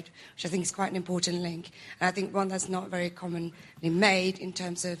sex trade, which I think is quite an important link. And I think one that's not very commonly made in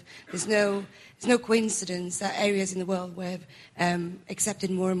terms of there's no coincidence that areas in the world where have accepted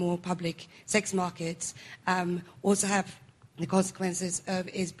more and more public sex markets also have the consequences of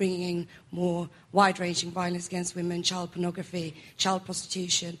is bringing in more wide-ranging violence against women, child pornography, child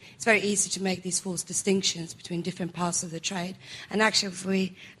prostitution. It's very easy to make these false distinctions between different parts of the trade. And actually, if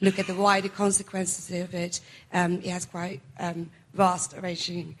we look at the wider consequences of it, it has quite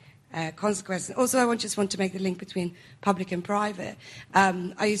vast-ranging consequences. Also, I just want to make the link between public and private.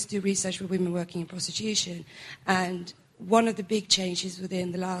 I used to do research with women working in prostitution, and one of the big changes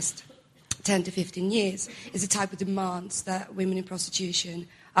within the last 10 to 15 years is the type of demands that women in prostitution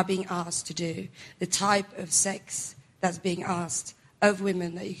are being asked to do, the type of sex that's being asked of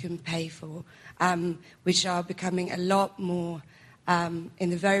women that you can pay for, which are becoming a lot more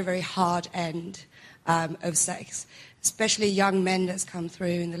in the very, very hard end of sex, especially young men that's come through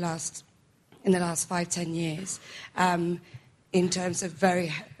in the last 5-10 years, in terms of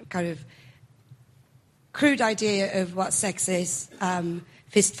very kind of crude idea of what sex is,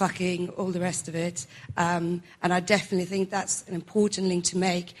 fist fucking, all the rest of it. And I definitely think that's an important link to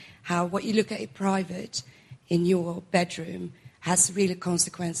make, how what you look at in private in your bedroom has real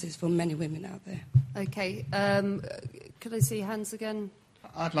consequences for many women out there. Okay. Could I see hands again?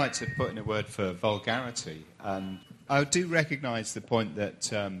 I'd like to put in a word for vulgarity. I do recognise the point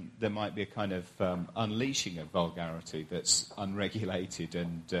that there might be a kind of unleashing of vulgarity that's unregulated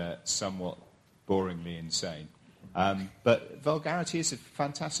and somewhat boringly insane. But vulgarity is a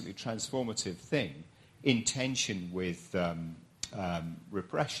fantastically transformative thing in tension with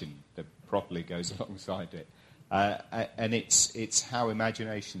repression that properly goes alongside it. And it's how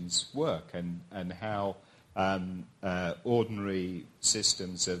imaginations work and how ordinary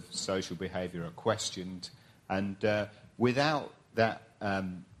systems of social behaviour are questioned. And without that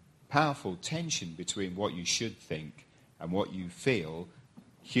powerful tension between what you should think and what you feel,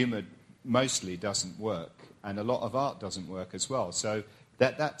 humour mostly doesn't work, and a lot of art doesn't work as well. So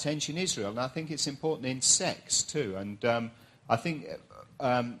that tension is real, and I think it's important in sex too. And I think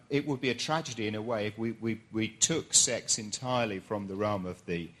it would be a tragedy in a way if we took sex entirely from the realm of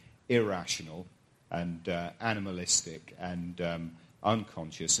the irrational and animalistic and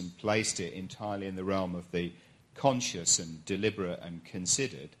unconscious and placed it entirely in the realm of the conscious and deliberate and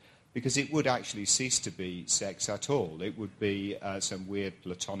considered, because it would actually cease to be sex at all. It would be some weird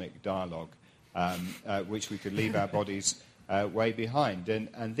platonic dialogue which we could leave our bodies way behind.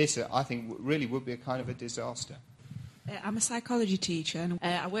 And this, I think, really would be a kind of a disaster. I'm a psychology teacher, and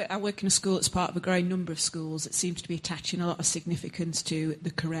I work in a school that's part of a growing number of schools that seems to be attaching a lot of significance to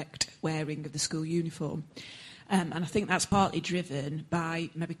the correct wearing of the school uniform. And I think that's partly driven by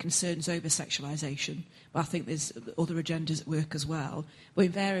maybe concerns over sexualisation, but I think there's other agendas at work as well. But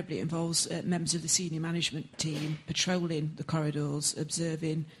invariably it involves members of the senior management team patrolling the corridors,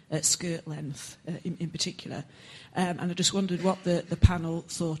 observing skirt length in particular. And I just wondered what the panel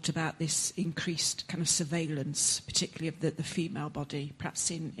thought about this increased kind of surveillance, particularly of the female body, perhaps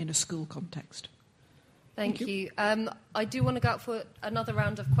in a school context. Thank you. I do want to go out for another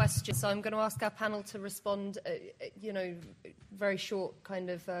round of questions, so I'm going to ask our panel to respond, very short kind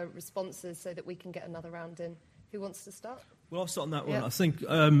of responses so that we can get another round in. Who wants to start? Well, I'll start on that one. I think,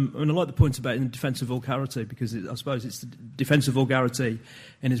 I like the point about in defence of vulgarity, because I suppose it's the defence of vulgarity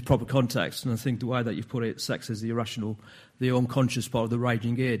in its proper context, and I think the way that you've put it, sex as the irrational, the unconscious part of the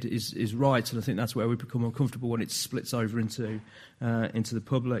raging id, is right, and I think that's where we become uncomfortable when it splits over into the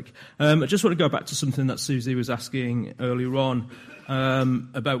public. I just want to go back to something that Susie was asking earlier on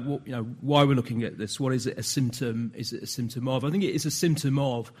about what, why we're looking at this. What is it a symptom? Is it a symptom of? I think it is a symptom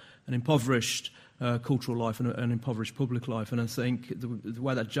of an impoverished cultural life and an impoverished public life. And I think the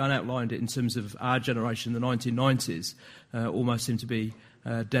way that Jan outlined it in terms of our generation, the 1990s, almost seemed to be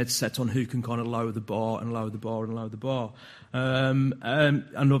dead set on who can kind of lower the bar and lower the bar and lower the bar. And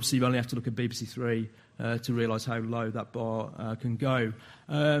obviously you only have to look at BBC Three to realise how low that bar can go.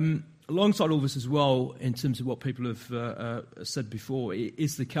 Alongside all this as well, in terms of what people have said before, it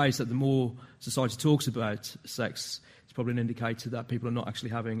is the case that the more society talks about sex, it's probably an indicator that people are not actually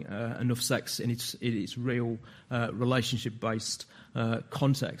having enough sex in its real relationship-based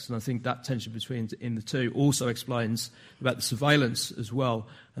context. And I think that tension between the two also explains about the surveillance as well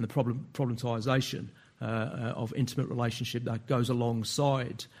and the problematization of intimate relationship that goes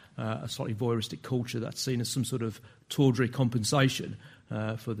alongside a slightly voyeuristic culture that's seen as some sort of tawdry compensation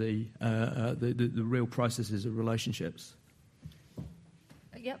for the real processes of relationships.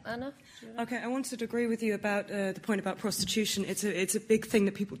 Yep, Anna? Okay, I wanted to agree with you about the point about prostitution. It's a big thing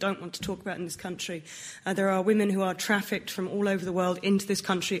that people don't want to talk about in this country. There are women who are trafficked from all over the world into this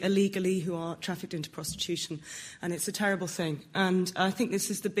country illegally who are trafficked into prostitution, and it's a terrible thing. And I think this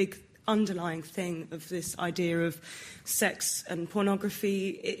is the big underlying thing of this idea of sex and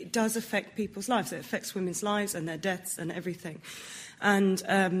pornography. It does affect people's lives. It affects women's lives and their deaths and everything. And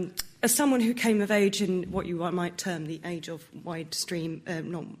as someone who came of age in what you might term the age of mainstream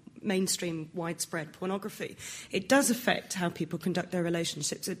widespread pornography, it does affect how people conduct their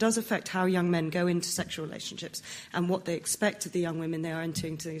relationships. It does affect how young men go into sexual relationships and what they expect of the young women they are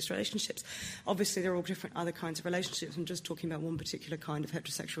entering into these relationships. Obviously, there are all different other kinds of relationships. I'm just talking about one particular kind of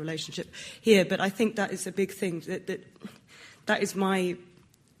heterosexual relationship here, but I think that is a big thing. That is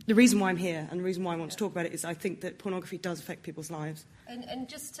the reason why I'm here, and the reason why I want to talk about it is I think that pornography does affect people's lives. And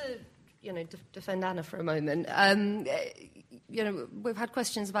just to, defend Anna for a moment, we've had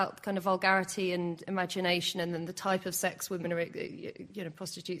questions about kind of vulgarity and imagination and then the type of sex women are,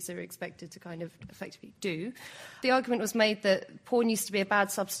 prostitutes are expected to kind of effectively do. The argument was made that porn used to be a bad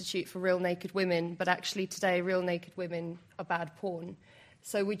substitute for real naked women, but actually today real naked women are bad porn.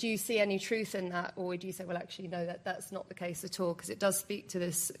 So would you see any truth in that, or would you say, well, actually, no, that's not the case at all? Because it does speak to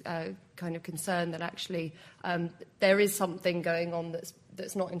this kind of concern that actually there is something going on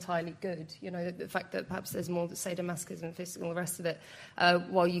that's not entirely good. The fact that perhaps there's more sadomasochism, physical, and the rest of it.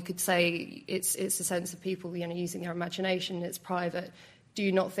 While you could say it's a sense of people, using their imagination, it's private. Do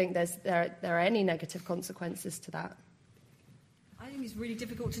you not think there are any negative consequences to that? I think it's really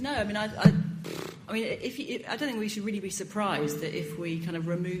difficult to know. I don't think we should really be surprised that if we kind of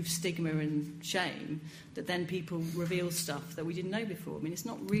remove stigma and shame, that then people reveal stuff that we didn't know before. It's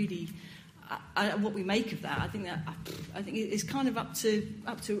not really. what we make of that, I think it's kind of up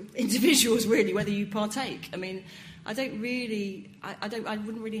to individuals really whether you partake. I mean, I wouldn't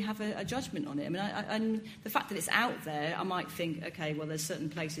really have a judgment on it. I mean, and the fact that it's out there, I might think, okay, well, there's certain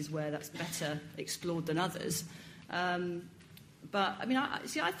places where that's better explored than others. But I mean, I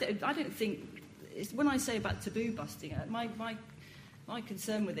don't think when I say about taboo busting, my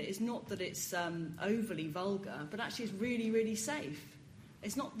concern with it is not that it's overly vulgar, but actually it's really, really safe.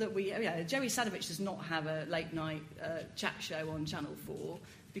 It's not that Jerry Sadowitz does not have a late night chat show on Channel 4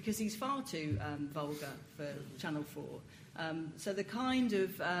 because he's far too vulgar for Channel 4. So the kind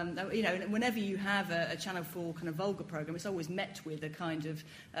of, whenever you have a Channel 4 kind of vulgar programme, it's always met with a kind of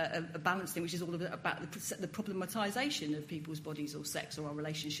a balanced thing, which is all about the problematisation of people's bodies or sex or our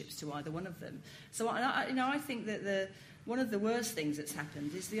relationships to either one of them. So I think that one of the worst things that's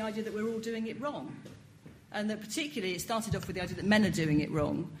happened is the idea that we're all doing it wrong. And that particularly it started off with the idea that men are doing it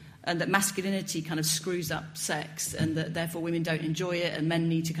wrong and that masculinity kind of screws up sex and that therefore women don't enjoy it and men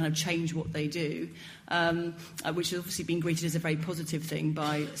need to kind of change what they do, which has obviously been greeted as a very positive thing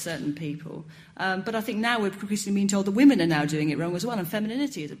by certain people. But I think now we're increasingly being told that women are now doing it wrong as well, and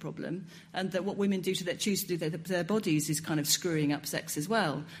femininity is a problem, and that what women do choose to do their bodies is kind of screwing up sex as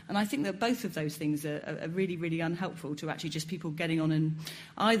well. And I think that both of those things are really, really unhelpful to actually just people getting on and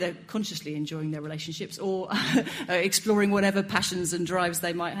either consciously enjoying their relationships or exploring whatever passions and drives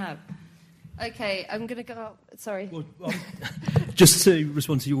they might have. Okay, I'm going to go... Sorry. Well, just to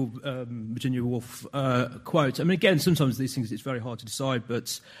respond to your Virginia Woolf quote, I mean, again, sometimes these things, it's very hard to decide,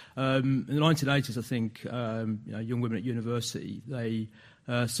 but in the 1980s, I think, young women at university, they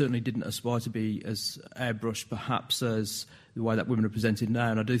certainly didn't aspire to be as airbrushed, perhaps, as the way that women are presented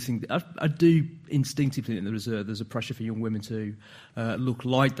now. And I do think... I do instinctively think there's a pressure for young women to look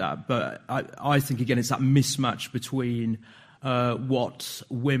like that, but I think, again, it's that mismatch between... what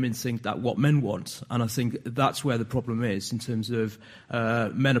women think that what men want, and I think that's where the problem is in terms of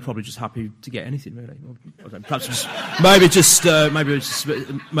men are probably just happy to get anything really. Perhaps maybe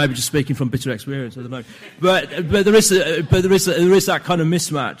just speaking from bitter experience. I don't know, but there is that kind of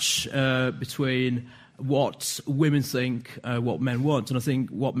mismatch between what women think, what men want, and I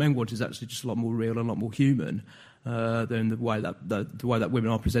think what men want is actually just a lot more real and a lot more human. Than the way that women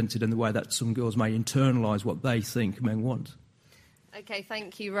are presented and the way that some girls may internalise what they think men want. Okay,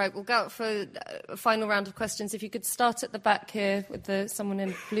 thank you. Right, we'll go out for a final round of questions. If you could start at the back here with someone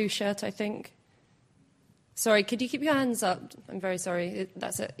in blue shirt, I think. Sorry, could you keep your hands up? I'm very sorry.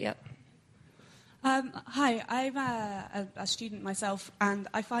 That's it, yeah. Hi, I'm a student myself, and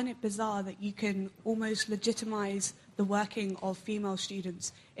I find it bizarre that you can almost legitimise the working of female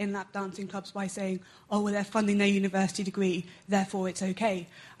students in lap dancing clubs by saying, oh, well, they're funding their university degree, therefore it's okay.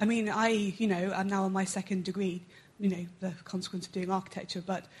 I mean, I'm now on my second degree, the consequence of doing architecture,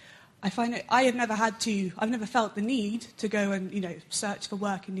 but I find it, I've never felt the need to go and, search for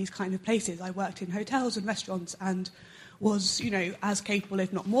work in these kind of places. I worked in hotels and restaurants and was, as capable,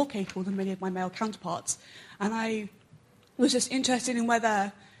 if not more capable, than many of my male counterparts. And I was just interested in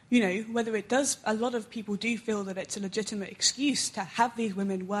whether it does, a lot of people do feel that it's a legitimate excuse to have these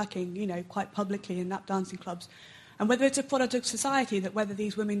women working, quite publicly in lap dancing clubs, and whether it's a product of society, that whether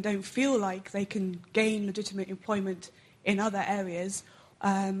these women don't feel like they can gain legitimate employment in other areas,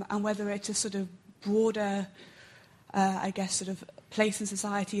 and whether it's a sort of broader, sort of place in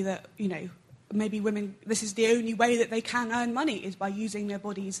society that, maybe women, this is the only way that they can earn money is by using their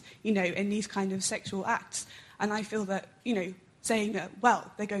bodies, in these kind of sexual acts. And I feel that, saying that,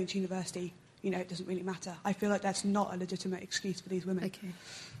 well, they're going to university, it doesn't really matter. I feel like that's not a legitimate excuse for these women. Okay.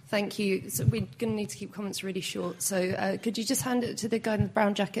 Thank you. So we're going to need to keep comments really short. So could you just hand it to the guy in the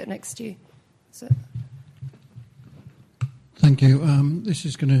brown jacket next to you? Thank you. This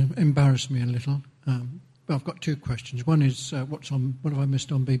is going to embarrass me a little. But I've got two questions. One is, what have I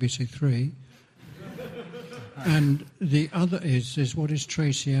missed on BBC Three? And the other is what is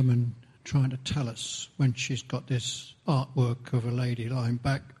Tracy Emin trying to tell us when she's got this artwork of a lady lying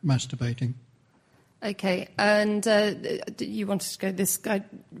back masturbating? Okay, and you wanted to go this guy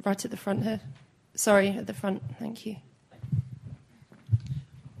right at the front here? Sorry, at the front, thank you.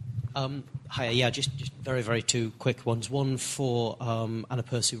 Hi, yeah, just very, very two quick ones. One for Anna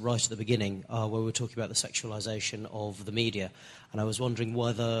Percy right at the beginning, where we were talking about the sexualisation of the media, and I was wondering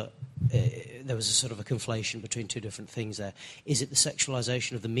whether there was a sort of a conflation between two different things there. Is it the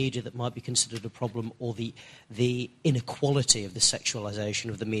sexualisation of the media that might be considered a problem, or the inequality of the sexualisation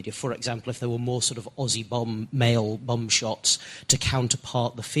of the media? For example, if there were more sort of Aussie male bum shots to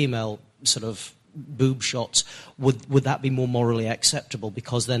counterpart the female sort of boob shots, would that be more morally acceptable?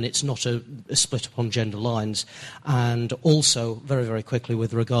 Because then it's not a split upon gender lines. And also, very, very quickly,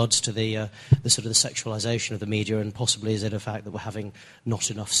 with regards to the sort of the sexualisation of the media, and possibly is it a fact that we're having not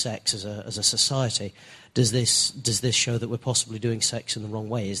enough sex as a society? Does this show that we're possibly doing sex in the wrong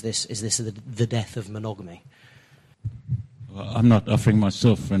way? Is this the death of monogamy? Well, I'm not offering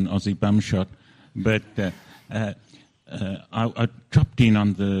myself an Aussie bum shot, but I dropped in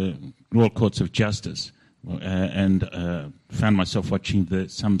on the Royal Courts of Justice and found myself watching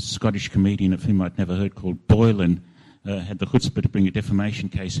some Scottish comedian of whom I'd never heard, called Boylan, had the chutzpah to bring a defamation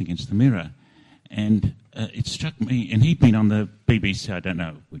case against the Mirror. And it struck me, and he'd been on the BBC, I don't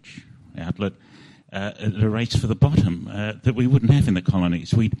know which outlet, a race for the bottom that we wouldn't have in the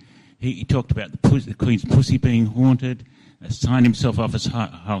colonies. He talked about the Queen's pussy being haunted, signed himself off as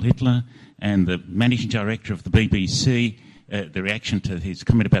Heil Hitler, and the managing director of the BBC, the reaction to his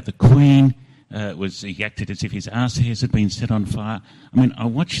comment about the Queen was he acted as if his arse hairs had been set on fire. I mean, I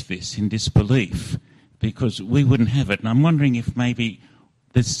watched this in disbelief because we wouldn't have it. And I'm wondering if maybe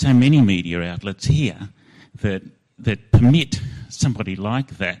there's so many media outlets here that permit somebody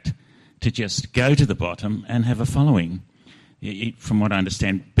like that to just go to the bottom and have a following. From what I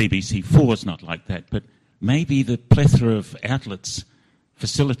understand, BBC 4 is not like that, but maybe the plethora of outlets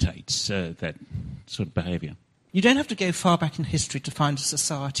facilitates that sort of behaviour. You don't have to go far back in history to find a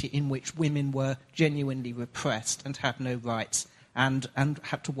society in which women were genuinely repressed and had no rights and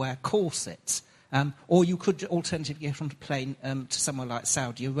had to wear corsets. Or you could alternatively get on a plane to somewhere like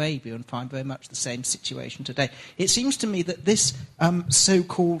Saudi Arabia and find very much the same situation today. It seems to me that this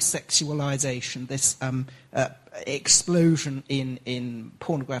so-called sexualisation, this explosion in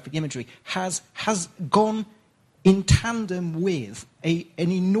pornographic imagery has gone in tandem with an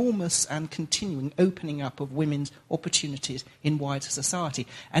enormous and continuing opening up of women's opportunities in wider society.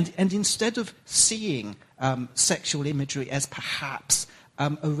 And instead of seeing sexual imagery as perhaps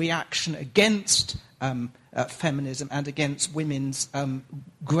a reaction against feminism and against women's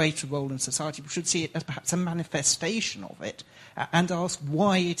greater role in society, we should see it as perhaps a manifestation of it and ask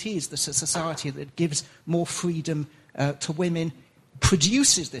why it is that a society that gives more freedom to women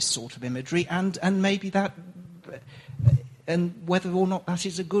produces this sort of imagery and maybe that... and whether or not that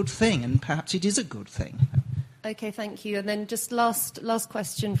is a good thing, and perhaps it is a good thing. Okay, thank you. And then just last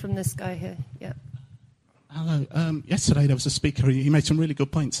question from this guy here. Yeah. Hello. Yesterday there was a speaker, he made some really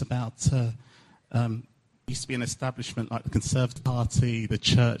good points about used to be an establishment like the Conservative Party, the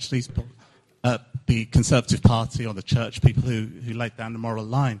Church, the Conservative Party or the Church, people who laid down the moral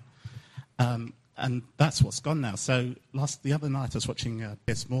line. And that's what's gone now. So the other night I was watching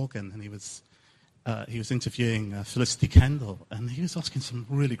Piers Morgan, and he was interviewing Felicity Kendall, and he was asking some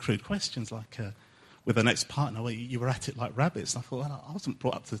really crude questions, like with an ex-partner, where you were at it like rabbits. And I thought, well, I wasn't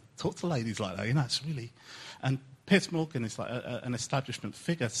brought up to talk to ladies like that, it's really... And Piers Morgan is like an establishment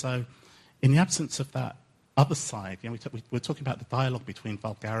figure, so in the absence of that other side, we're talking about the dialogue between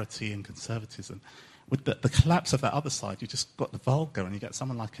vulgarity and conservatism. With the collapse of that other side, you just got the vulgar, and you get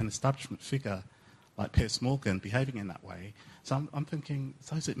someone like an establishment figure like Piers Morgan behaving in that way. So I'm thinking,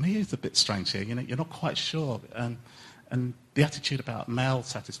 so is it me who's a bit strange here? You're not quite sure. And the attitude about male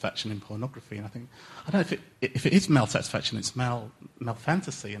satisfaction in pornography, and I don't know if it is male satisfaction, it's male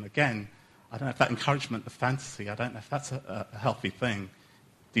fantasy. And again, I don't know if that encouragement of fantasy, I don't know if that's a healthy thing,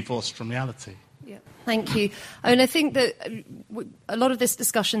 divorced from reality. Yeah, thank you. I think that a lot of this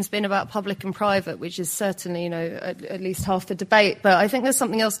discussion's been about public and private, which is certainly, at least half the debate. But I think there's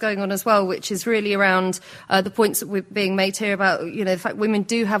something else going on as well, which is really around the points that we're being made here about, the fact women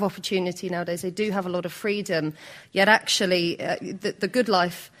do have opportunity nowadays. They do have a lot of freedom. Yet actually, the good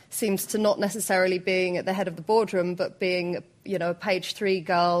life seems to not necessarily being at the head of the boardroom, but being, a page 3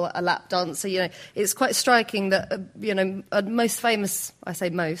 girl, a lap dancer. It's quite striking that, most famous, I say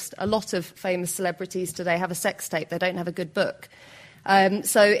most, a lot of famous celebrities today have a sex tape. They don't have a good book.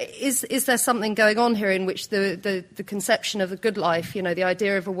 So is there something going on here in which the conception of a good life, the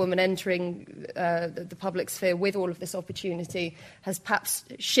idea of a woman entering the public sphere with all of this opportunity has perhaps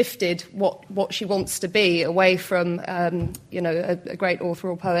shifted what she wants to be away from, a great author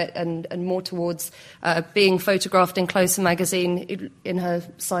or poet and more towards being photographed in Closer magazine in her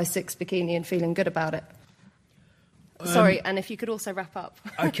size 6 bikini and feeling good about it? Sorry, and if you could also wrap up.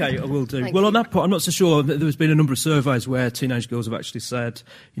 OK, I will do. Well, on that point, I'm not so sure. There's been a number of surveys where teenage girls have actually said,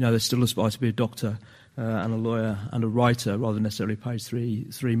 they still aspire to be a doctor and a lawyer and a writer rather than necessarily a page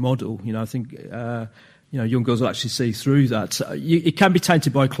 3 model. I think, young girls will actually see through that. It can be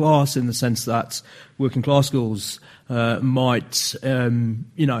tainted by class in the sense that working class girls might,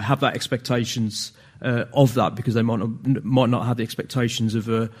 have that expectations of that, because they might not have the expectations of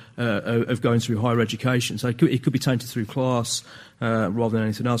going through higher education. So it could be tainted through class rather than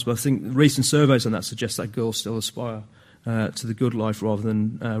anything else. But I think recent surveys on that suggest that girls still aspire to the good life rather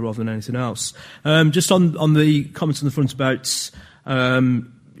than anything else. Just on the comments on the front about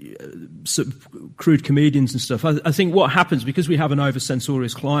sort of crude comedians and stuff, I think what happens, because we have an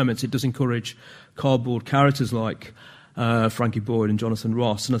over-censorious climate, it does encourage cardboard characters like Frankie Boyd and Jonathan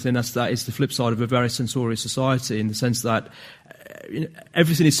Ross, and I think that is the flip side of a very censorious society, in the sense that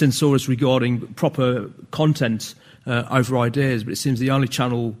everything is censorious regarding proper content over ideas, but it seems the only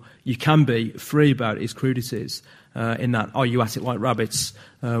channel you can be free about is crudities, in that "are you at it like rabbits"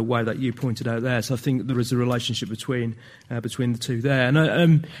 way that you pointed out there. So I think there is a relationship between the two there.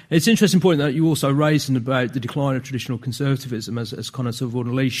 And it's an interesting point that you also raised about the decline of traditional conservatism as kind of sort of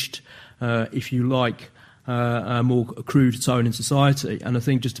unleashed, if you like, a more crude tone in society. And I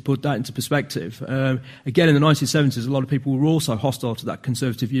think, just to put that into perspective, again, in the 1970s, a lot of people were also hostile to that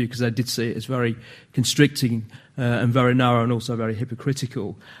conservative view, because they did see it as very constricting and very narrow, and also very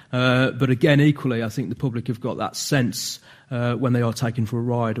hypocritical. But again, equally, I think the public have got that sense when they are taken for a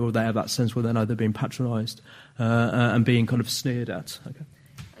ride, or they have that sense where they know they're being patronised and being kind of sneered at.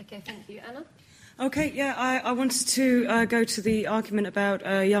 Okay, thank you. Anna? Okay, yeah, I wanted to go to the argument about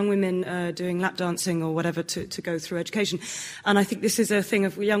young women doing lap dancing or whatever to go through education. And I think this is a thing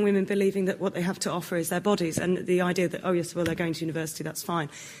of young women believing that what they have to offer is their bodies, and the idea that, oh yes, well, they're going to university, that's fine.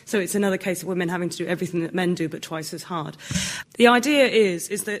 So it's another case of women having to do everything that men do, but twice as hard. The idea is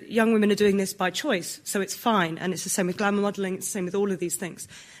that young women are doing this by choice, so it's fine, and it's the same with glamour modelling, it's the same with all of these things.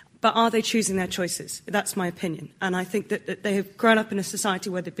 But are they choosing their choices? That's my opinion. And I think that they have grown up in a society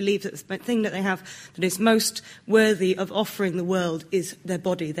where they believe that the thing that they have that is most worthy of offering the world is their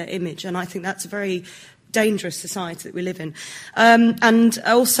body, their image. And I think that's a very dangerous society that we live in. And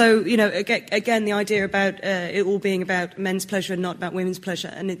also, you know, again, the idea about it all being about men's pleasure and not about women's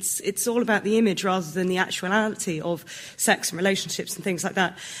pleasure. And it's all about the image rather than the actuality of sex and relationships and things like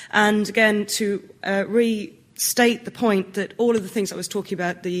that. And again, to state the point that all of the things I was talking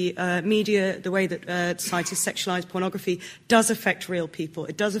about, the media, the way that society sexualised pornography, does affect real people.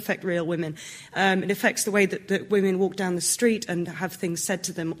 It does affect real women. It affects the way that women walk down the street and have things said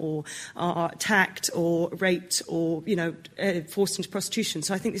to them, or are attacked or raped, or, you know, forced into prostitution.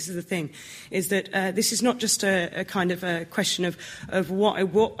 So I think this is the thing, is that this is not just a kind of a question of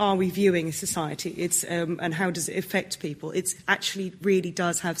what are we viewing as society, it's and how does it affect people. It actually really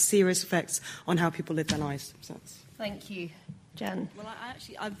does have serious effects on how people live their lives. So thank you. Jen? Well,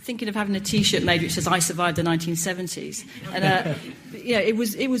 I'm thinking of having a T-shirt made which says "I survived the 1970s," and yeah, it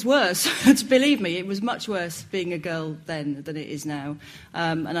was worse. Believe me, it was much worse being a girl then than it is now.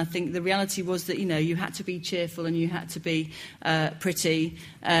 And I think the reality was that, you know, you had to be cheerful and you had to be pretty,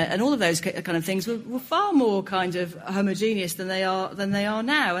 and all of those kind of things were far more kind of homogeneous than they are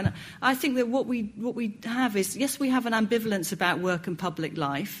now. And I think that what we have is, yes, we have an ambivalence about work and public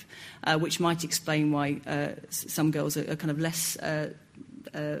life, which might explain why some girls are kind of less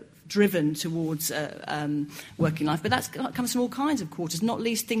driven towards working life. But that comes from all kinds of quarters, not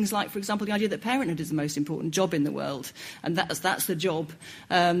least things like, for example, the idea that parenthood is the most important job in the world, and that's the job.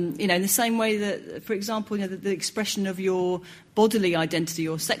 You know, in the same way that, for example, you know, the expression of your bodily identity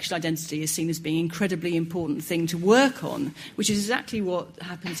or sexual identity is seen as being an incredibly important thing to work on, which is exactly what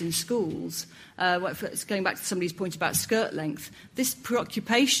happens in schools. Going back to somebody's point about skirt length, this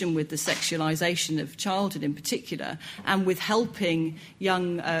preoccupation with the sexualisation of childhood in particular, and with helping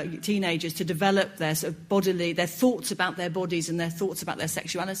young teenagers to develop their sort of bodily, their thoughts about their bodies and their thoughts about their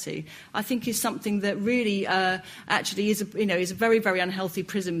sexuality, I think is something that really actually is a very, very unhealthy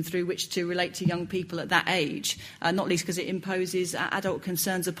prism through which to relate to young people at that age, not least because it imposes adult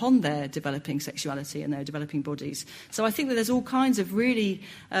concerns upon their developing sexuality and their developing bodies. So I think that there's all kinds of really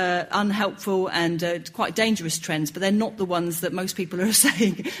unhelpful and quite dangerous trends, but they're not the ones that most people are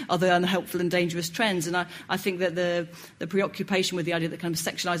saying are the unhelpful and dangerous trends. And I think that the preoccupation with the idea that kind of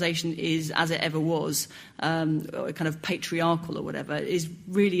sexualisation is, as it ever was, kind of patriarchal or whatever, is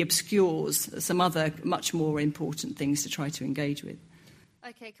really obscures some other much more important things to try to engage with.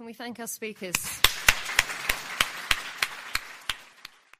 Okay, can we thank our speakers?